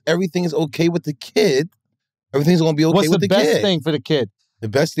long as everything is okay with the kid, everything's going to be okay What's with the the best kid. thing for the kid? The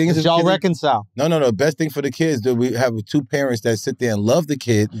best thing is Did the y'all kid- reconcile? No. The best thing for the kids is that we have two parents that sit there and love the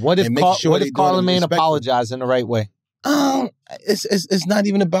kid. What if and make sure they do it Charlamagne respectful. apologized in the right way? It's not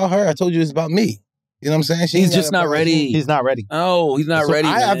even about her. I told you it's about me. You know what I'm saying? She He's ain't gotta just not apologize. ready. He's not ready. Oh, he's not So ready.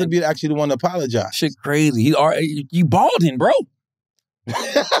 I have to man. be actually the one to apologize. Shit crazy. You balding, bro. Yo.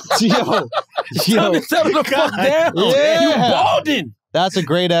 Settle the fuck down. Yeah. You balding. That's a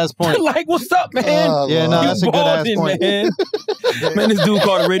great ass point. Like, what's up, man? Yeah, no, You that's a good ass balding, point. man. Man, this dude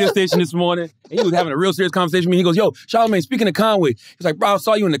called a radio station this morning. And he was having a real serious conversation with me. He goes, yo, Charlamagne, speaking of Conway. He's like, bro, I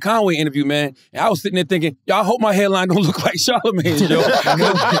saw you in the Conway interview, man. And I was sitting there thinking, yo, I hope my hairline don't look like Charlamagne's, yo.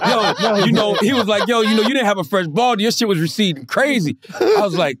 Yo, you know, he was like, yo, you know, you didn't have a fresh bald. Your shit was receding crazy. I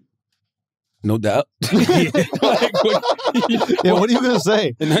was like, no doubt. Yeah, what are you going to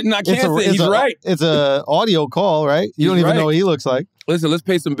say? And I can't say he's right. It's a audio call, right? You don't He's even know right. what he looks like. Listen, let's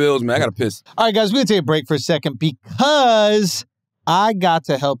pay some bills, man. I got to piss. All right, guys, we're going to take a break for a second because I got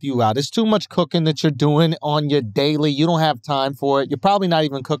to help you out. It's too much cooking that you're doing on your daily. You don't have time for it. You're probably not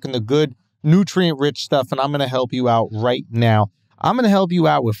even cooking the good, nutrient-rich stuff, and I'm going to help you out right now. I'm going to help you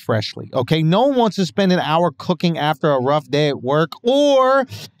out with Freshly, okay? No one wants to spend an hour cooking after a rough day at work or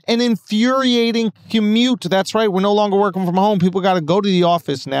an infuriating commute. That's right. We're no longer working from home. People got to go to the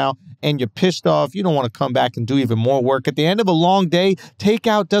office now, and you're pissed off. You don't want to come back and do even more work. At the end of a long day,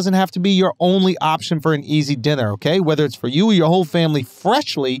 takeout doesn't have to be your only option for an easy dinner, okay? Whether it's for you or your whole family,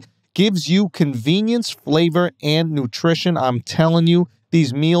 Freshly gives you convenience, flavor, and nutrition. I'm telling you,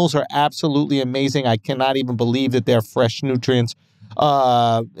 these meals are absolutely amazing. I cannot even believe that they're fresh nutrients.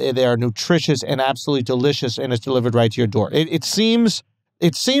 They're nutritious and absolutely delicious, and it's delivered right to your door. It seems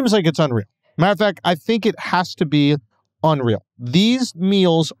like it's unreal. Matter of fact, I think it has to be unreal. These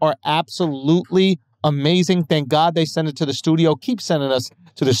meals are absolutely amazing. Thank God they sent it to the studio. Keep sending us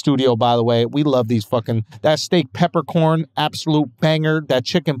to the studio, by the way. We love these that steak peppercorn, absolute banger. That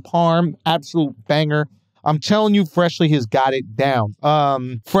chicken parm, absolute banger. I'm telling you, Freshly has got it down.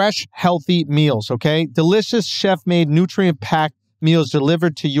 Fresh, healthy meals, okay? Delicious, chef-made, nutrient-packed meals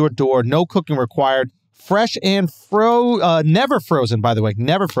delivered to your door. No cooking required. Fresh and never frozen, by the way.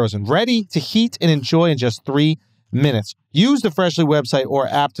 Never frozen. Ready to heat and enjoy in just 3 minutes. Use the Freshly website or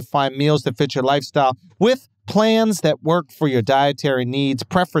app to find meals that fit your lifestyle with plans that work for your dietary needs,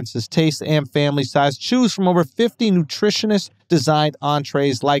 preferences, tastes, and family size. Choose from over 50 nutritionist-designed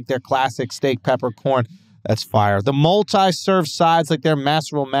entrees like their classic steak peppercorn. That's fire. The multi-serve sides like their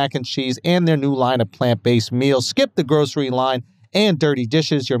Masterful mac and cheese and their new line of plant-based meals. Skip the grocery line and dirty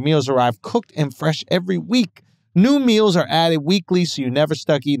dishes. Your meals arrive cooked and fresh every week. New meals are added weekly, so you're never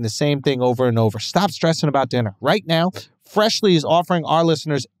stuck eating the same thing over and over. Stop stressing about dinner. Right now, Freshly is offering our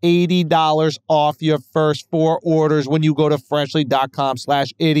listeners $80 off your first 4 orders when you go to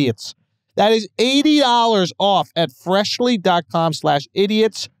freshly.com/idiots. That is $80 off at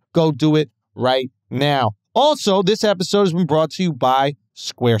freshly.com/idiots. Go do it right now. Also, this episode has been brought to you by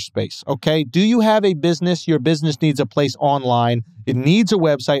Squarespace, okay? Do you have a business? Your business needs a place online. It needs a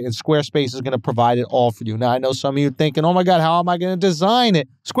website, and Squarespace is going to provide it all for you. Now, I know some of you are thinking, oh my God, how am I going to design it?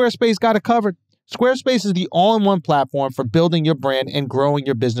 Squarespace got it covered. Squarespace is the all-in-one platform for building your brand and growing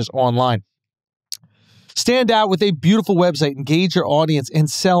your business online. Stand out with a beautiful website, engage your audience, and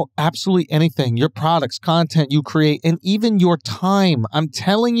sell absolutely anything. Your products, content you create, and even your time. I'm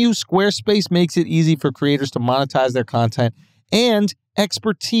telling you, Squarespace makes it easy for creators to monetize their content and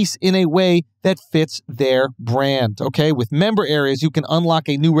expertise in a way that fits their brand, okay? With member areas, you can unlock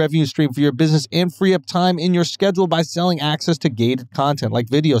a new revenue stream for your business and free up time in your schedule by selling access to gated content like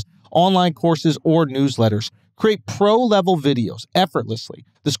videos, online courses, or newsletters. Create pro-level videos effortlessly.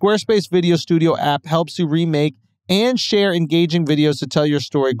 The Squarespace Video Studio app helps you remake and share engaging videos to tell your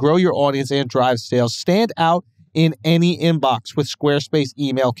story, grow your audience, and drive sales. Stand out in any inbox with Squarespace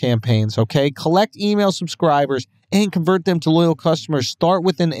email campaigns, okay? Collect email subscribers and convert them to loyal customers. Start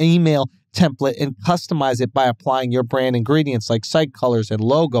with an email template and customize it by applying your brand ingredients like site colors and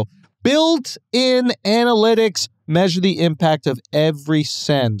logo. Built-in analytics measure the impact of every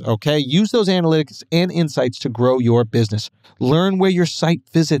send, okay? Use those analytics and insights to grow your business. Learn where your site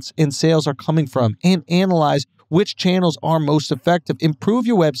visits and sales are coming from and analyze which channels are most effective. Improve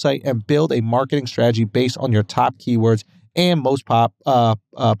your website and build a marketing strategy based on your top keywords and most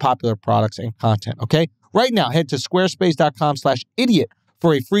popular products and content, okay? Right now, head to squarespace.com/idiot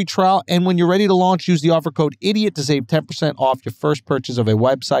for a free trial. And when you're ready to launch, use the offer code IDIOT to save 10% off your first purchase of a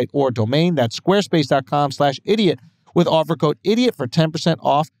website or domain. That's squarespace.com/idiot with offer code IDIOT for 10%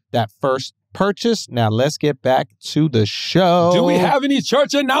 off that first purchase. Now, let's get back to the show. Do we have any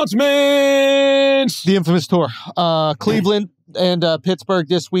church announcements? The infamous tour. Cleveland and Pittsburgh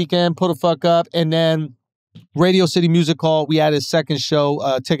this weekend. Put a fuck up. And then Radio City Music Hall. We had his second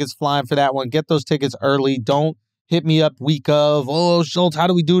show. Tickets flying for that one. Get those tickets early. Don't hit me up week of, oh, Schulz, how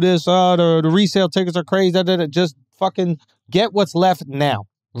do we do this? The resale tickets are crazy. Just fucking get what's left now.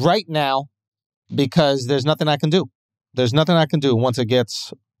 Right now, because there's nothing I can do. There's nothing I can do once it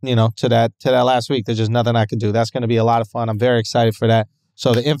gets, to that last week. There's just nothing I can do. That's going to be a lot of fun. I'm very excited for that.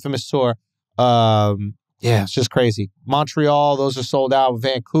 So the infamous tour, it's just crazy. Montreal, those are sold out.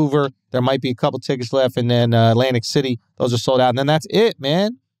 Vancouver, there might be a couple tickets left. And then Atlantic City, those are sold out. And then that's it,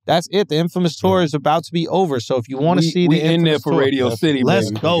 man. That's it. The infamous tour is about to be over. So if you want to see the infamous in there for tour, Radio City,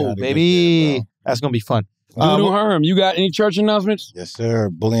 let's man. go, baby. That's going to be fun. Doodoo Herm, you got any church announcements? Yes, sir.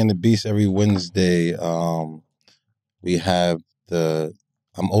 Bully and the Beast every Wednesday. We have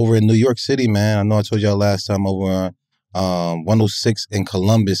I'm over in New York City, man. I know I told y'all last time over on 106 in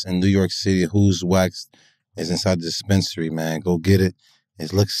Columbus in New York City. Who's Waxed is inside the dispensary, man. Go get it.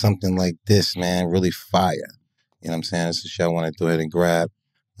 It looks something like this, man. Really fire. You know what I'm saying? This is shit I want to go ahead and grab.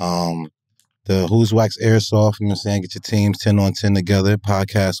 The Who's Wax Airsoft, you know what I'm saying? Get your teams 10 on 10 together.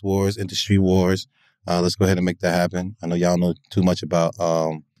 Podcast wars, industry wars. Let's go ahead and make that happen. I know y'all know too much about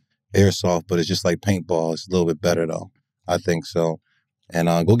airsoft, but it's just like paintball. It's a little bit better though. I think so. And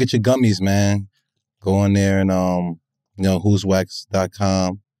go get your gummies, man. Go in there and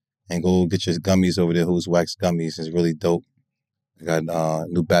who'swax.com and go get your gummies over there. Who's Wax Gummies. It's really dope. I got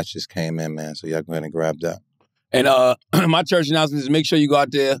new batches came in, man. So y'all go ahead and grab that. And my church announcement is make sure you go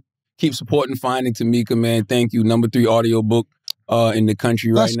out there keep supporting Finding Tamika, man. Thank you. #3 audiobook in the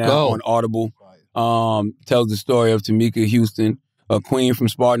country right now on Audible. Tells the story of Tamika Houston, a queen from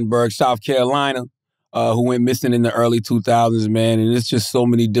Spartanburg, South Carolina, who went missing in the early 2000s, man. And it's just so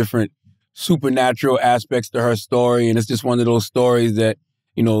many different supernatural aspects to her story. And it's just one of those stories that,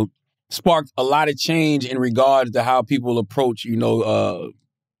 you know, sparked a lot of change in regards to how people approach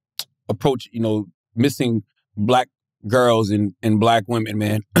missing Black girls and Black women,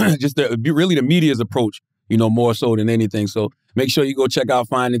 man. Just really the media's approach, you know, more so than anything. So make sure you go check out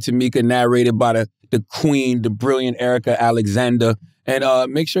Finding Tamika, narrated by the queen, the brilliant Erica Alexander. And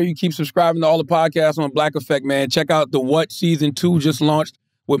make sure you keep subscribing to all the podcasts on Black Effect, man. Check out The What Season 2 just launched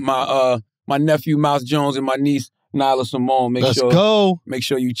with my nephew Mouse Jones and my niece Nyla Simone. Make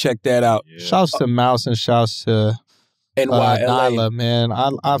sure you check that out. Yeah. Shouts to Mouse and shouts to Nyla, man.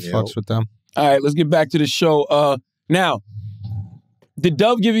 I fucks with them. All right, let's get back to the show. Now, did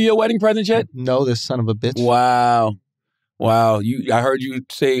Dove give you your wedding present yet? No, this son of a bitch. Wow. I heard you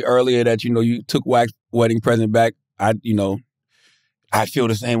say earlier that, you know, you took Wax wedding present back. I feel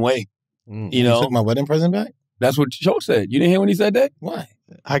the same way. You know, took my wedding present back? That's what Schulz said. You didn't hear when he said that? Why?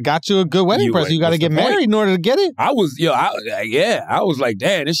 I got you a good wedding present. You got to get married in order to get it. I was like,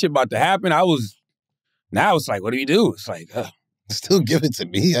 damn, this shit about to happen. Now it's like, what do you do? It's like, still give it to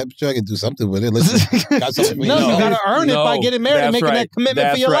me. I'm sure I can do something with it. Listen, got something for me. You got to earn it by getting married and making that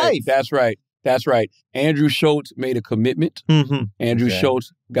commitment for your life. That's right. Andrew Schulz made a commitment. Mm-hmm. Andrew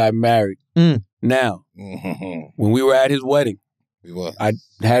Schulz got married. Now, when we were at his wedding, I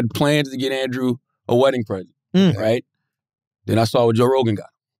had plans to get Andrew a wedding present, right? Then I saw what Joe Rogan got.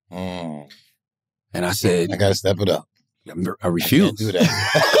 And I said, I got to step it up. I refuse. I can't do that.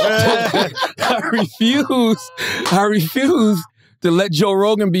 I refuse to let Joe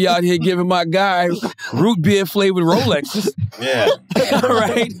Rogan be out here giving my guy root beer flavored Rolexes. Yeah.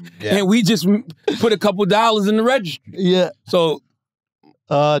 Right? Yeah. And we just put a couple dollars in the registry. Yeah. So,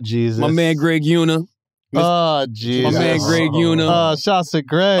 Jesus. My man Greg Una. Jesus. My man Greg Una. Shouts to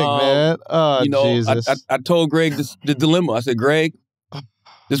Greg, man. Jesus. I told Greg the dilemma. I said, Greg,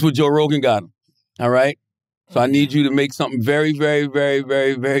 this is what Joe Rogan got him. All right? So I need you to make something very, very, very,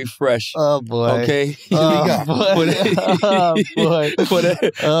 very, very fresh. Oh, boy. Okay? Oh, boy. For the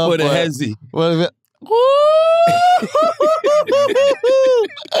hezzy.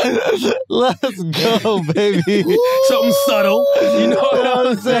 Let's go, baby. Something subtle. You know what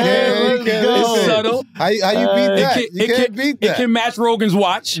I'm saying? Let's go. Subtle. How you beat that? You can't beat that. It can match Rogan's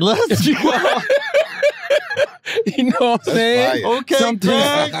watch. Let's go. You know what I'm saying? Fire. Okay,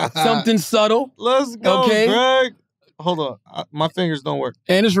 something subtle. Let's go, okay? Greg. Hold on. My fingers don't work.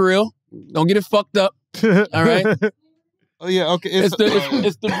 And it's real. Don't get it fucked up. All right? Oh yeah, okay. It's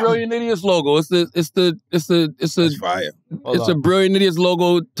the Brilliant Idiots logo. It's fire. A Brilliant Idiots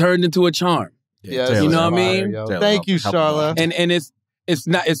logo turned into a charm. Yeah, you know what I mean? Thank you, Charla. And it's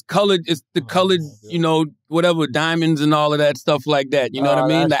colored. It's the colored, you know, whatever, diamonds and all of that stuff like that. You know what I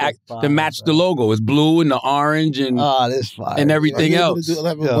mean? To match the logo. It's blue and the orange and and everything else. You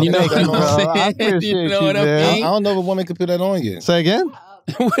know what I'm saying? You know what I mean? I don't know if a woman could put that on you. Say again.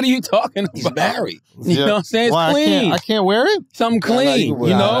 What are you talking about? He's married. You know what I'm saying? It's clean. I can't wear it? Something clean, you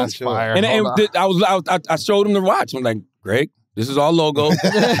know? Fire. And I showed him the watch. I'm like, Greg, this is our logo.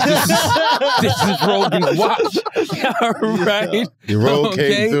 This is Rogan's watch. All right. Your road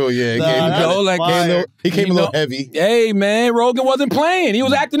came through, yeah. He came a little heavy. Hey, man, Rogan wasn't playing. He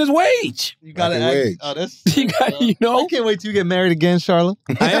was acting his wage. You got to act. Oh, that's... you know? I can't wait till you get married again, Charla.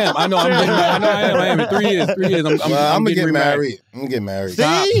 I am. I know. I am. In 3 years. 3 years. I'm going to get married. I'm going to get married.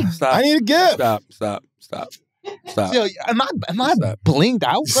 Stop. I need a gift. Stop. Yo, am I blinged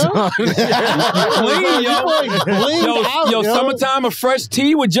out, bro? Clean, yo. Summertime, a fresh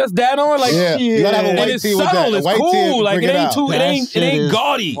tee with just that on, like, you gotta have a white tee with that. It's cool, like it ain't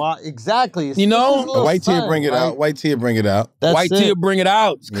gaudy. Exactly. You know, a white tee will bring it out. White tee will bring it out. White tee will bring it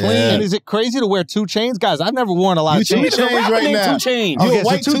out. It's clean. And is it crazy to wear 2 chains, guys? I've never worn a lot of chains. 2 chains right now. 2 chains. Okay,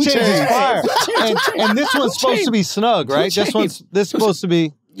 white 2 chains is fire. And this one's supposed to be snug, right? This is supposed to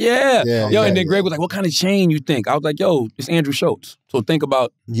be. Yeah. And then Greg was like, what kind of chain you think? I was like, yo, it's Andrew Schulz. So think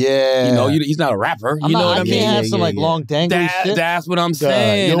about, you know, he's not a rapper. You know what I mean? I can't have some like long dangly shit. That's what I'm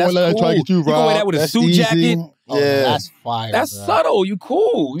saying. You don't that's let cool. you can wear that with a suit jacket. Oh, that's fire. That's subtle. You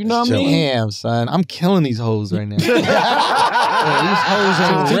cool. You know what I mean? Damn, son. I'm killing these hoes right now. These hoes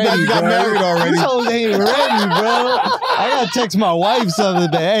ain't ready, You got married already. These hoes ain't ready, bro. I got to text my wife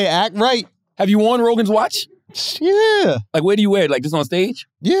something today. Hey, act right. Have you worn Rogan's watch? Yeah. Like, where do you wear it? Like, just on stage?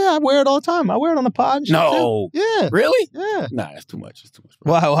 Yeah, I wear it all the time. I wear it on the pod and shit, No. too. Yeah. Really? Yeah. Nah, that's too much. It's too much.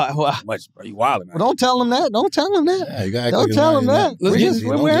 Bro. Why? Too much, bro. You wildin'. Well, don't tell him that. Don't tell him that. Yeah, you gotta Don't tell him that. We're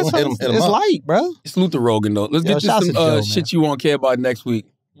wearing something. Hit him It's up. light, bro. Salute to Rogan, though. Let's Yo, get shouts to to some Joe, shit man. you won't care about next week.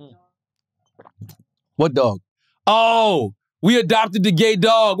 What dog? Oh, we adopted the gay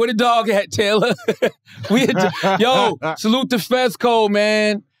dog. Where the dog at, Taylor? Yo, salute to Fesco,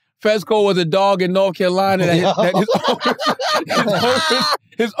 man. Fesco was a dog in North Carolina that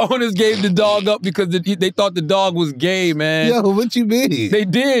his owners gave the dog up because they thought the dog was gay, man. Yo, what you mean? They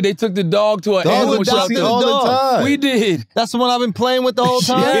did. They took the dog to an animal shelter. all the time. We did. That's the one I've been playing with the whole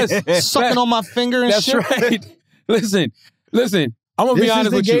time. Yes. Sucking on my finger and That's shit. right. Listen. I'm gonna be This is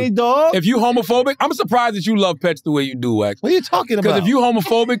honest the with gay you. dog? If you homophobic, I'm surprised that you love pets the way you do, Wax. What are you talking about? Because if you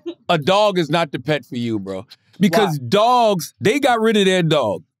homophobic, a dog is not the pet for you, bro. Because dogs, they got rid of their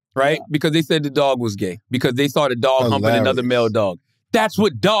dog, right? Because they said the dog was gay. Because they saw the dog humping another male dog. That's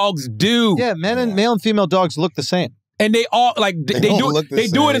what dogs do. Yeah, male and female dogs look the same. And they all like they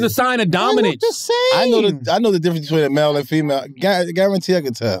do it as a sign of dominance. The same. I know the difference between a male and female. Guarantee I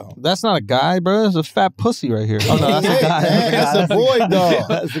can tell. That's not a guy, bro. That's a fat pussy right here. Oh no, that's a guy. That's a boy dog.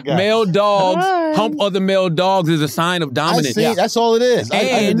 That's a guy. Male dogs hump other male dogs is a sign of dominance. That's all it is.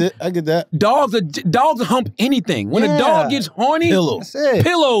 I get that. Dogs hump anything. When a dog gets horny, Pillows.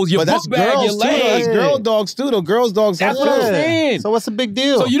 pillows, your But book bag, your too. That's legs. girl dogs too, though. Girls dogs. That's what I'm saying. So what's the big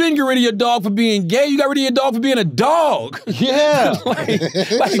deal? So you didn't get rid of your dog for being gay. You got rid of your dog for being a dog. Yeah. like,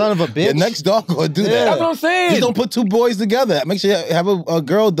 Son of a bitch. Your next dog will do that. that's what I'm saying. Just don't put two boys together. Make sure you have a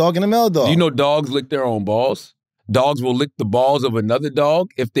girl dog and a male dog. Do you know dogs lick their own balls? Dogs will lick the balls of another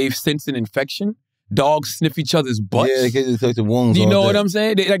dog if they sense an infection. Dogs sniff each other's butts. Yeah, they can take the wounds. Do you know all what day. I'm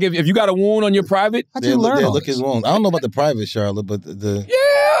saying? Like if you got a wound on your private, How'd you learn all Look this? his wounds. I don't know about the private, Charlotte, but the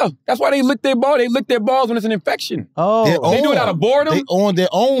yeah, that's why they lick their ball. They lick their balls when it's an infection. Oh. They do it out of boredom. They own their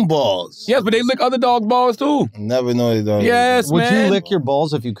own balls. Yes, but they lick other dogs' balls too. Never know they dog. Yes, Would man. you lick your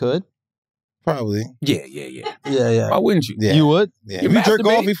balls if you could? Probably. Yeah. Yeah. Why wouldn't you? Yeah. You would? Yeah. You If you jerk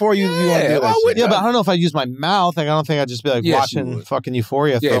masturbate? off before you want to do why that shit. wouldn't Yeah, but I don't know if I'd use my mouth. Like, I don't think I'd just be like Yes, you watching would. fucking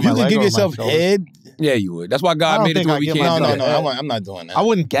Euphoria. Yeah, throw if my You can leg give over yourself my shoulder. head. Yeah, you would. That's why I God don't made it think to where I'd we give can't do No, that. I'm not doing that. I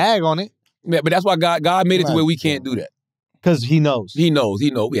wouldn't gag on it Yeah, but that's why God made it to where we can't do that. because he knows. He knows.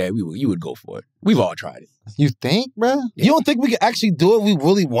 Yeah, you would go for it. We've all tried it. You think, bro? You don't think we could actually do it? We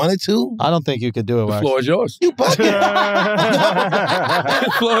really wanted to. I don't think you could do it. The Wax. floor is yours. You bugging?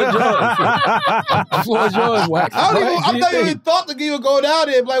 The floor is yours. The floor is yours, Wax. I not even thought to even go down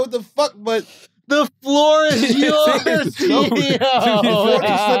there. Like, what the fuck? But The floor is yours. the floor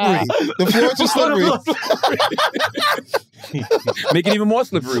too slippery. The floor too slippery. Make it even more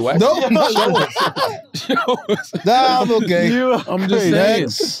slippery, Wax. No, Show us. nah, I'm okay. I'm just saying.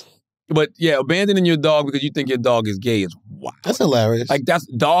 Next. But yeah, abandoning your dog because you think your dog is gay is wild. That's hilarious. Like that's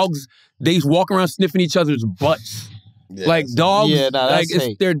dogs. They walk around sniffing each other's butts. Yeah, Like dogs. Yeah, nah, like that's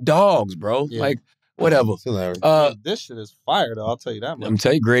fake. they're dogs, bro. Yeah. Like whatever. it's hilarious. This shit is fire, though. I'll tell you that much. I'm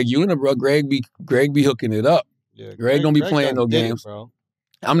telling you, Greg Una, bro. Greg be hooking it up. Yeah, Greg don't be playing no done did it, games. bro.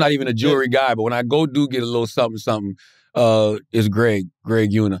 I'm not even a jewelry guy, but when I do get a little something, it's Greg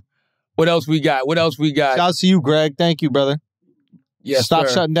Una. What else we got? Shout out to you, Greg. Thank you, brother. Yes, Stop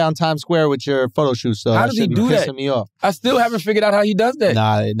sir. shutting down Times Square with your photo shoots. Though. How That does he shit be do that? pissing me off. I still haven't figured out how he does that.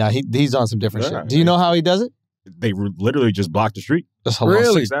 Nah, he's on some different Yeah. shit. Do you know how he does it? They literally just block the street. That's Really?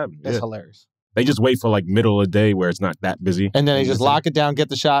 hilarious. 6th Avenue. That's Yeah. hilarious. They just wait for like middle of the day where it's not that busy. And then they just lock it down, get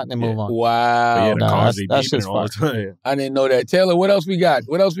the shot, and then move on. But Wow. yeah, the nah, cars that's- they that beeping shit's all the time. I didn't know that. Taylor, what else we got?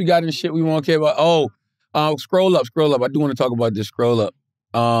 What else we got in shit we won't care about? Oh, scroll up. I do want to talk about this. Scroll up.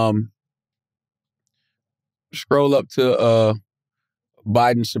 Scroll up to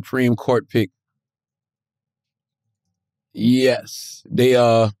Biden's Supreme Court pick. Yes.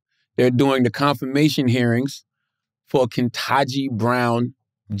 They're doing the confirmation hearings for Ketanji Brown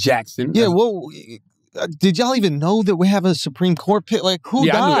Jackson. Yeah, well, did y'all even know that we have a Supreme Court pick? Like, who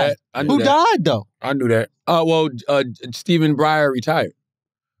Yeah, died? I knew Who that. died, though? I knew that. Stephen Breyer retired.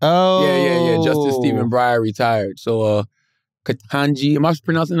 Oh. Yeah. Justice Stephen Breyer retired. So, Ketanji, am I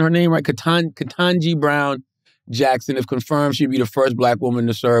pronouncing her name right? Ketanji Brown Jackson, if confirmed, she'd be the first black woman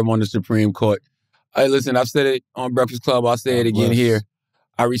to serve on the Supreme Court. Hey, listen, I've said it on Breakfast Club. I'll say it again here.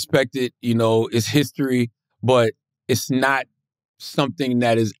 I respect it. You know, it's history, but it's not something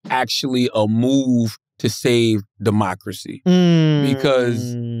that is actually a move to save democracy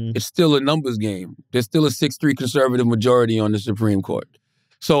because it's still a numbers game. There's still a 6-3 conservative majority on the Supreme Court.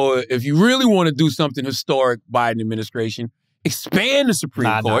 So if you really want to do something historic, Biden administration, expand the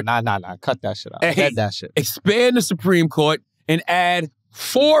Supreme Court. Nah. Cut that shit out. Hey, Dead that shit. Expand the Supreme Court and add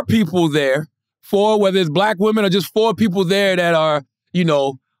 4 people there for, whether it's black women or just for people there that are, you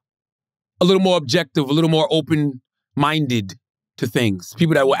know, a little more objective, a little more open-minded to things.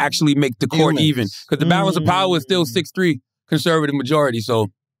 People that will actually make the court even. Because the balance of power is still 6-3 conservative majority. So,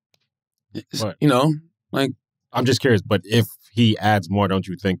 you know, like... I'm just curious, but if he adds more, don't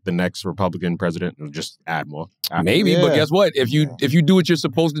you think the next Republican president will just add more? Maybe, but guess what? If you do what you're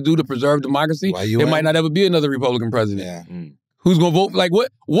supposed to do to preserve democracy, there might not ever be another Republican president. Yeah. Who's going to vote? Like,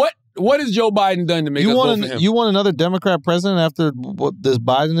 what has Joe Biden done to make us vote for him? You want another Democrat president after this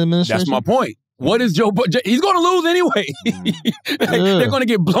Biden administration? That's my point. What is Joe Biden? He's going to lose anyway. They're going to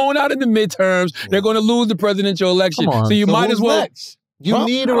get blown out in the midterms. They're going to lose the presidential election. Come on. So you might as well... Next? You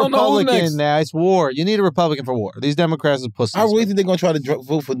need a Republican now. It's war. You need a Republican for war. These Democrats are pussies. I really think they're going to try to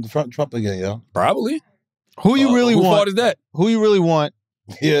vote for Trump again, yo. Probably. Who you really want? Whose fault is that? Who you really want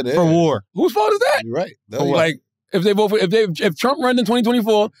for war? Whose fault is that? You're right. Like, if they vote for... If Trump runs in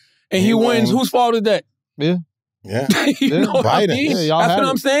 2024 and he wins, whose fault is that? Yeah. You know what I mean? That's what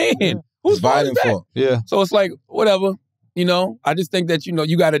I'm saying. Yeah. Whose fault is that? Yeah. So it's like, whatever. You know, I just think that, you know,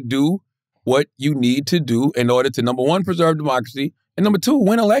 you got to do what you need to do in order to, number one, preserve democracy, and number two,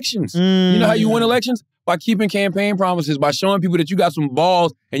 win elections. You know how you win elections? By keeping campaign promises, by showing people that you got some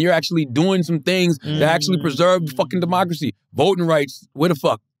balls and you're actually doing some things that actually preserve fucking democracy. Voting rights, where the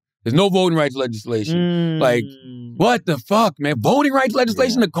fuck? There's no voting rights legislation. Like, what the fuck, man? Voting rights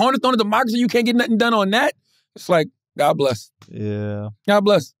legislation, the cornerstone of democracy, you can't get nothing done on that? It's like, God bless. Yeah. God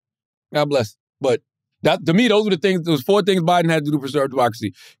bless. God bless. But that, to me, those were the things, those 4 things Biden had to do to preserve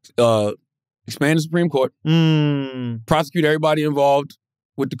democracy. Expand the Supreme Court. Prosecute everybody involved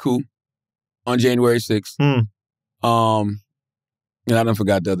with the coup on January 6th. And I done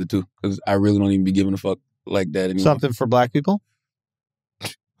forgot the other 2 because I really don't even be giving a fuck like that anymore. Something for black people?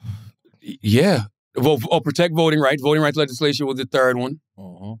 Yeah. Protect voting rights. Voting rights legislation was the 3rd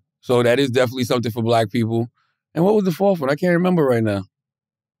one. So that is definitely something for black people. And what was the 4th one? I can't remember right now.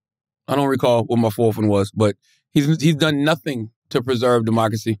 I don't recall what my 4th one was, but he's done nothing to preserve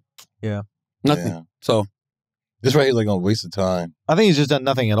democracy. Yeah. Nothing. Yeah. So this right here is like a waste of time. I think he's just done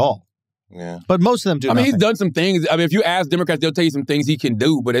nothing at all. Yeah. But most of them do I mean, nothing. he's done some things. I mean, if you ask Democrats, they'll tell you some things he can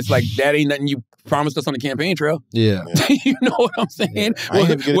do, but it's like, that ain't nothing you promised us on the campaign trail. Yeah. You know what I'm saying? Yeah. I ain't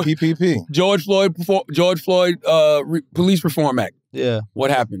even get a PPP. George Floyd Police Reform Act. Yeah.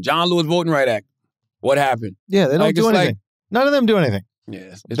 What happened? John Lewis Voting Rights Act. What happened? Yeah, they don't do anything. None of them do anything.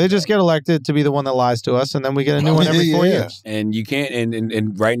 Yeah, they just get elected to be the one that lies to us, and then we get a new one every 4 years. And you can't,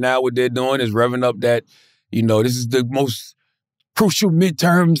 and right now what they're doing is revving up that, you know, this is the most crucial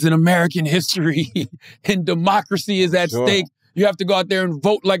midterms in American history, and democracy is at stake. You have to go out there and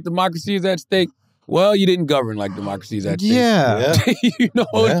vote like democracy is at stake. Well, you didn't govern like democracy is at stake. Yeah. You know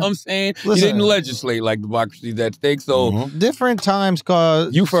what I'm saying? Listen, you didn't legislate like democracy is at stake. So different times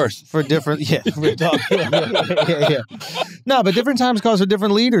cause you first for different yeah. No, but different times cause for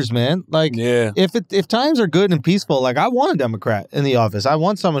different leaders, man. Like if times are good and peaceful, like I want a Democrat in the office. I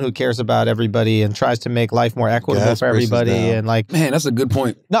want someone who cares about everybody and tries to make life more equitable for everybody. And like, man, that's a good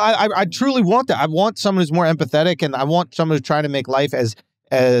point. No, I truly want that. I want someone who's more empathetic, and I want someone who's trying to make life as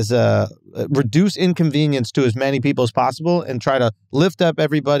reduce inconvenience to as many people as possible and try to lift up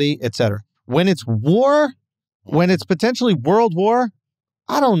everybody, etc. When it's war, when it's potentially world war,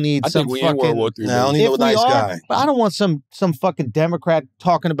 I don't need some fucking... World War III. No, I don't need no nice guy. But I don't want some fucking Democrat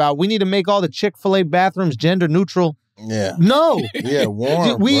talking about we need to make all the Chick-fil-A bathrooms gender neutral. Yeah. No. Yeah,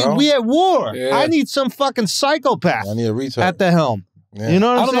 war, we at war. Yeah. I need some fucking psychopath I need a retard at the helm. Yeah. You know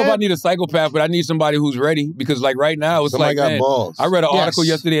what I'm I don't saying? know if I need a psychopath, but I need somebody who's ready, because like right now it's Somebody like, got man, balls. I read an article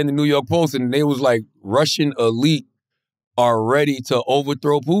yesterday in the New York Post, and they was like, Russian elite are ready to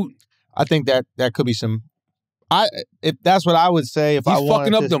overthrow Putin. I think that could be some. If that's what I would say. If He's I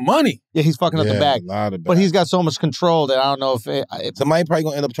wanted fucking up the money. Yeah, he's fucking up the bag. A lot of But he's got so much control that I don't know if somebody probably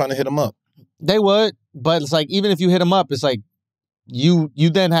gonna end up trying to hit him up. They would, but it's like even if you hit him up, it's like you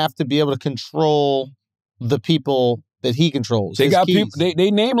then have to be able to control the people that he controls. They got people. They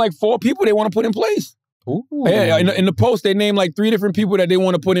named like 4 people they want to put in place. Ooh. Yeah, in the Post they named like 3 different people that they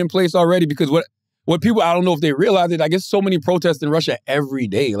want to put in place already, because what people, I don't know if they realize it, I guess so many protests in Russia every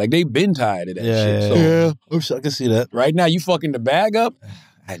day. Like they've been tired of that shit. So I can see that. right now you fucking the bag up.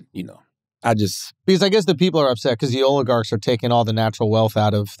 Because I guess the people are upset because the oligarchs are taking all the natural wealth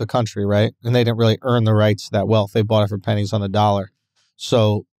out of the country, right? And they didn't really earn the rights to that wealth. They bought it for pennies on the dollar.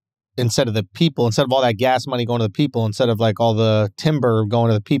 So instead of all that gas money going to the people, instead of like all the timber going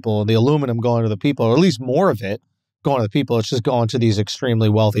to the people, the aluminum going to the people, or at least more of it going to the people, it's just going to these extremely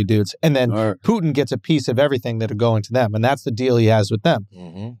wealthy dudes. And then Putin gets a piece of everything that are going to them. And that's the deal he has with them.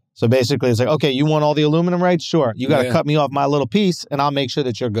 So basically it's like, okay, you want all the aluminum rights? Sure. You got to cut me off my little piece and I'll make sure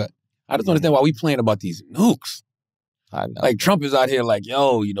that you're good. I just don't understand why we playing about these nukes. I know. Like Trump is out here like,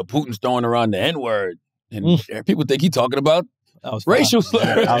 yo, Putin's throwing around the N-word. And people think he's talking about racial slurs.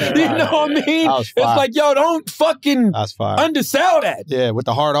 You know what I mean? It's like, yo, don't fucking undersell that. Yeah, with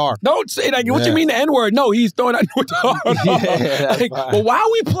the hard R. Don't say like, what you mean the N-word? No, he's throwing out with the hard R. Like, well, why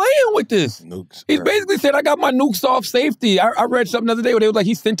are we playing with this? Nukes. He basically said, I got my nukes off safety. I read something the other day where they was like,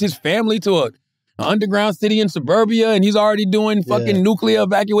 he sent his family to an underground city in suburbia and he's already doing fucking nuclear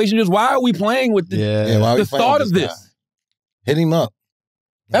evacuation. Just why are we playing with the thought of this? Hit him up.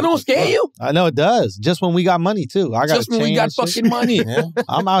 That don't scare you? I know it does. Just when we got money, too. I got Just when we got fucking money.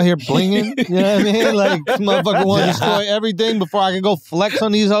 I'm out here blinging. You know what I mean? Like, this motherfucker want to destroy everything before I can go flex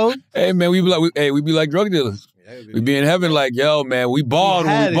on these hoes. Hey, man, we be like drug dealers. We be in heaven like, yo, man, we balled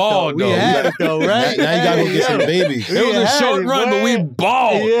when we balled, though. We had it, though, right? Now you got to go get some babies. It was a short run, but we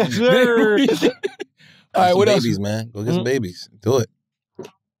balled. Yeah, sure. All right, what else? Babies, man. Go get some babies. Do it.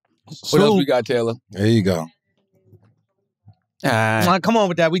 What else we got, Taylor? There you go. Come on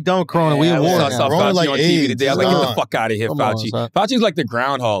with that. We done Corona. We in war I saw now. Fauci like on TV AIDS. today. I was like, get the fuck out of here, Fauci. Fauci's like the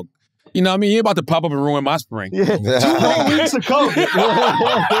groundhog. You know what I mean? He about to pop up and ruin my spring. Yeah. 2 more weeks of COVID.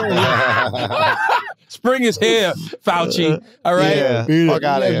 Spring is here, Fauci. All right? Yeah. Fuck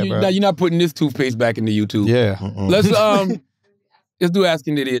out of here, bro. Now, you're not putting this toothpaste back into YouTube. Yeah. Let's do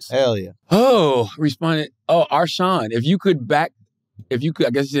Asking Idiots. Hell yeah. Oh, responded. Oh, Arshawn, if you could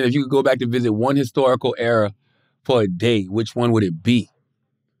go back to visit one historical era for a day, which one would it be?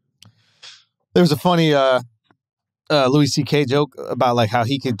 There was a funny Louis C.K. joke about like how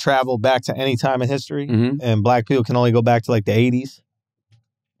he could travel back to any time in history, and black people can only go back to like the 80s.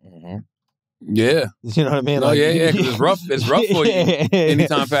 Yeah. You know what I mean? Oh, like, yeah, because it's rough for you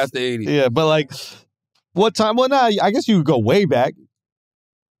anytime past the 80s. Yeah, but like, what time? Well, nah, I guess you could go way back.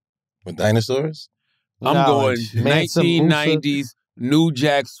 With dinosaurs? I'm going 1990s New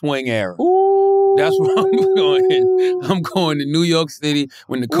Jack Swing era. That's where I'm going. I'm going to New York City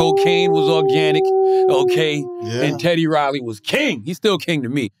when the cocaine was organic, okay, and Teddy Riley was king. He's still king to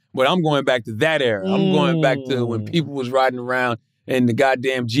me, but I'm going back to that era. I'm going back to when people was riding around in the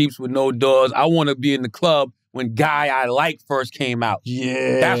goddamn Jeeps with no doors. I want to be in the club when Guy I Like first came out.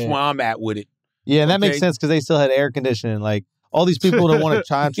 Yeah. That's where I'm at with it. Yeah, and that makes sense because they still had air conditioning. Like, all these people that want to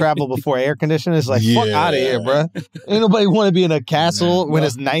try and travel before air conditioning is like, fuck out of here, bro. Ain't nobody want to be in a castle when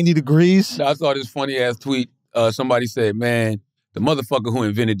it's 90 degrees. I saw this funny ass tweet. Somebody said, man, the motherfucker who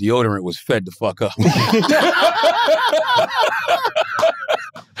invented deodorant was fed the fuck up.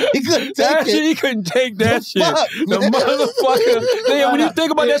 He couldn't take it. He couldn't take that shit. Fuck, The motherfucker. Damn, when you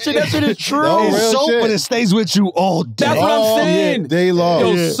think about that shit is true. No, It's real soap, shit. but it stays with you all day. That's what I'm saying. Day long.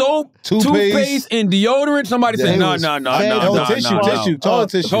 Yo, soap, toothpaste, and deodorant. Somebody said, no. Tissue,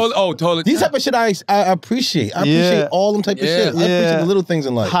 toilet tissue. Toilet. These type of shit I appreciate. I appreciate all them type of shit. I appreciate the little things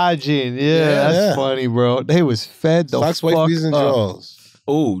in life. Hygiene. Yeah, that's funny, bro. They was fed the Socks, fuck white bees, and up. drawers.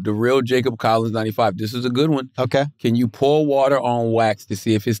 Oh, the real Jacob Collins 95. This is a good one. Okay. Can you pour water on wax to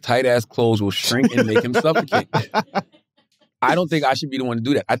see if his tight-ass clothes will shrink and make him suffocate? I don't think I should be the one to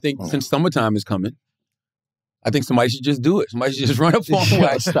do that. I think since summertime is coming, I think somebody should just do it. Somebody should just run up on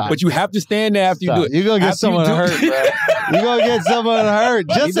wax. Stop. But you have to stand there after you do it. You're going to get someone hurt, bro. You're going to get someone hurt.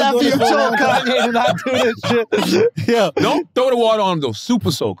 Just after you told Kanye to not do this shit. Yeah. Don't throw the water on him, though.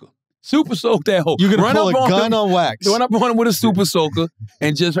 Super soaker. Super soak that hoe. You're going to Run pull up a gun on wax. Run up on him with a super soaker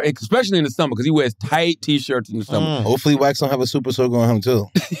and just, especially in the summer, because he wears tight T-shirts in the summer. Hopefully Wax don't have a super soaker on him too.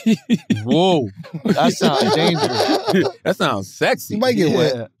 Whoa. That sounds dangerous. That sounds sexy. He might get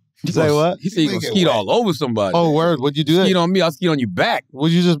wet. Say what? He said he gonna skeet all over somebody. Oh, word. Would you do that? Skeet on me, I'll skeet on you back.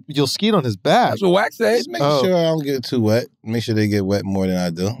 Would you you'll skeet on his back? That's what Wax said. Just make sure I don't get too wet. Make sure they get wet more than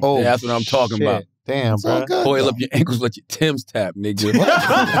I do. Oh, yeah, that's what I'm talking shit. about. Damn, It's all bro. good, Oil though. up your ankles, let your Timbs tap, nigga.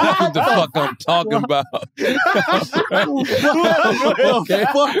 What the fuck I'm talking about? What the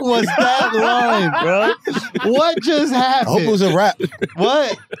fuck was that line, bro? What just happened? I hope it was a rap.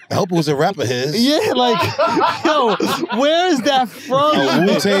 What? I hope it was a rap of his. Yeah, like, yo, where is that from? A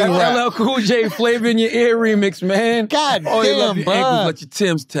Wu-Tang That's rap. LL Cool J Flavor in your ear remix, man. God Oil damn, up your bro. ankles, let your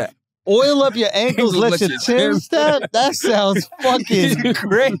Timbs tap. Oil up your ankles, let your Timbs tap? That sounds fucking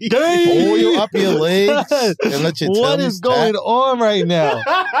great. Oil up your legs and let your What Timbs is going tap. on right now?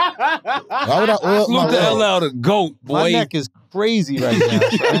 Why would I oil up my Salute the legs? LL the GOAT, boy. My neck is crazy right now,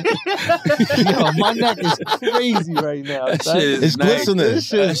 son. Yo, my neck is crazy right now, That son. shit is It's nice. glistening. This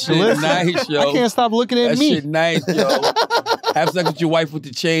shit That is shit glistening. nice, yo. I can't stop looking at That me. shit nice, yo. Have sex with your wife with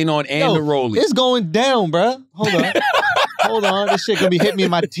the chain on and Yo, the rollie. It's going down, bruh. Hold on. Hold on. This shit gonna be hitting me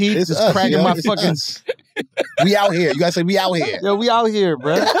in my teeth. It's It's us, cracking yo. my It's fucking... us. We out here. You gotta say we out here. Yo, we out here,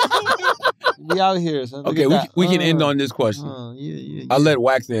 bruh. We out here. Son. Okay, we can end on this question. Yeah. I'll let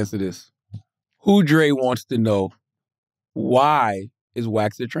Wax answer this. Who Dre wants to know, why is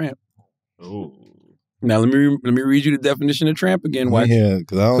Wax a tramp? Ooh. Now let me read you the definition of tramp again, Wax. Yeah,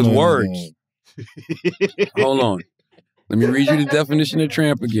 because words. Hold on. Let me read you the definition of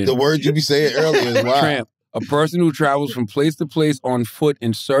tramp again. The word you be saying earlier is wild. Tramp. A person who travels from place to place on foot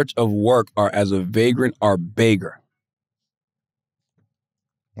in search of work or as a vagrant or beggar.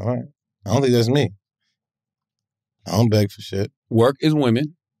 All right. I don't think that's me. I don't beg for shit. Work is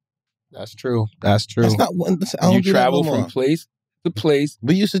women. That's true. That's true. That's not one. I don't You do that travel no more. from place to place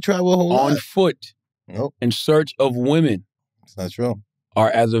We used to travel a whole on lot. foot Nope. in search of women It's not true. or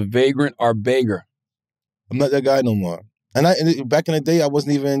as a vagrant or beggar. I'm not that guy no more. And back in the day, I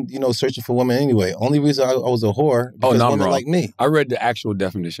wasn't even, searching for women anyway. Only reason I was a whore because no, I'm women wrong. like me. I read the actual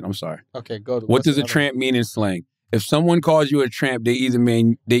definition. I'm sorry. Okay, go to What does a tramp mean in slang? If someone calls you a tramp, they either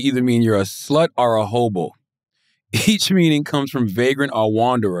mean you're a slut or a hobo. Each meaning comes from vagrant or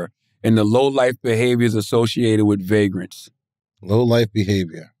wanderer and the low-life behaviors associated with vagrants. Low life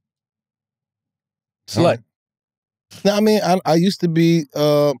behavior. Slut. No, I mean, I used to be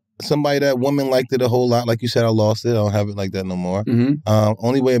somebody that women liked it a whole lot. Like you said, I lost it. I don't have it like that no more. Mm-hmm.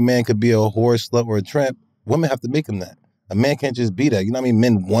 Only way a man could be a whore, slut, or a tramp, women have to make him that. A man can't just be that. You know what I mean?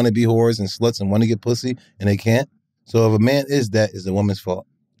 Men want to be whores and sluts and want to get pussy, and they can't. So if a man is that, it's a woman's fault.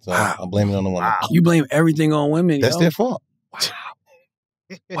 So I'm blaming it on the woman. You blame everything on women. That's their fault.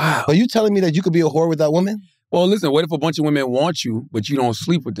 Wow. But you telling me that you could be a whore without women? Well, listen, what if a bunch of women want you, but you don't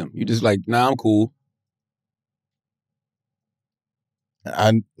sleep with them? You just like, nah, I'm cool.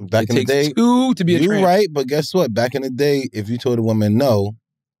 Back in the day, two to be a you're tramp. right, but guess what? Back in the day, if you told a woman no,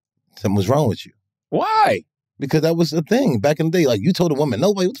 something was wrong with you. Why? Because that was a thing. Back in the day, like you told a woman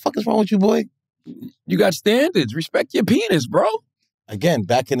no, what the fuck is wrong with you, boy? You got standards. Respect your penis, bro. Again,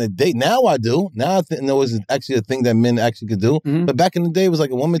 back in the day, now I do. Now I think it's actually a thing that men actually could do. Mm-hmm. But back in the day, it was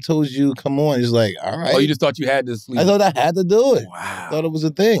like a woman told you, come on. It's like, all right. Oh, you just thought you had to sleep. I thought I had to do it. Wow. I thought it was a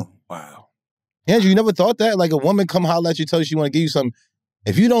thing. Wow. Andrew, you never thought that? Like a woman come holler at you, tell you she want to give you something.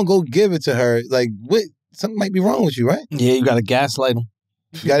 If you don't go give it to her, like, what? Something might be wrong with you, right? Yeah, you got to gaslight him.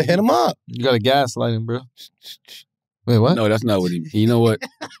 You got to hit him up. You got to gaslight him, bro. Wait, what? No, that's not what he means. You know what?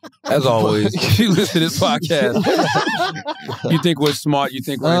 As always, if you listen to this podcast, you think we're smart, you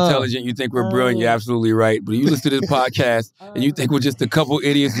think we're intelligent, you think we're brilliant, you're absolutely right. But you listen to this podcast and you think we're just a couple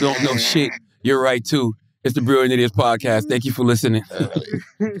idiots who don't know shit, you're right too. It's the Brilliant Idiots Podcast. Thank you for listening.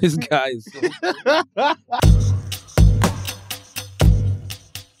 This guy is so...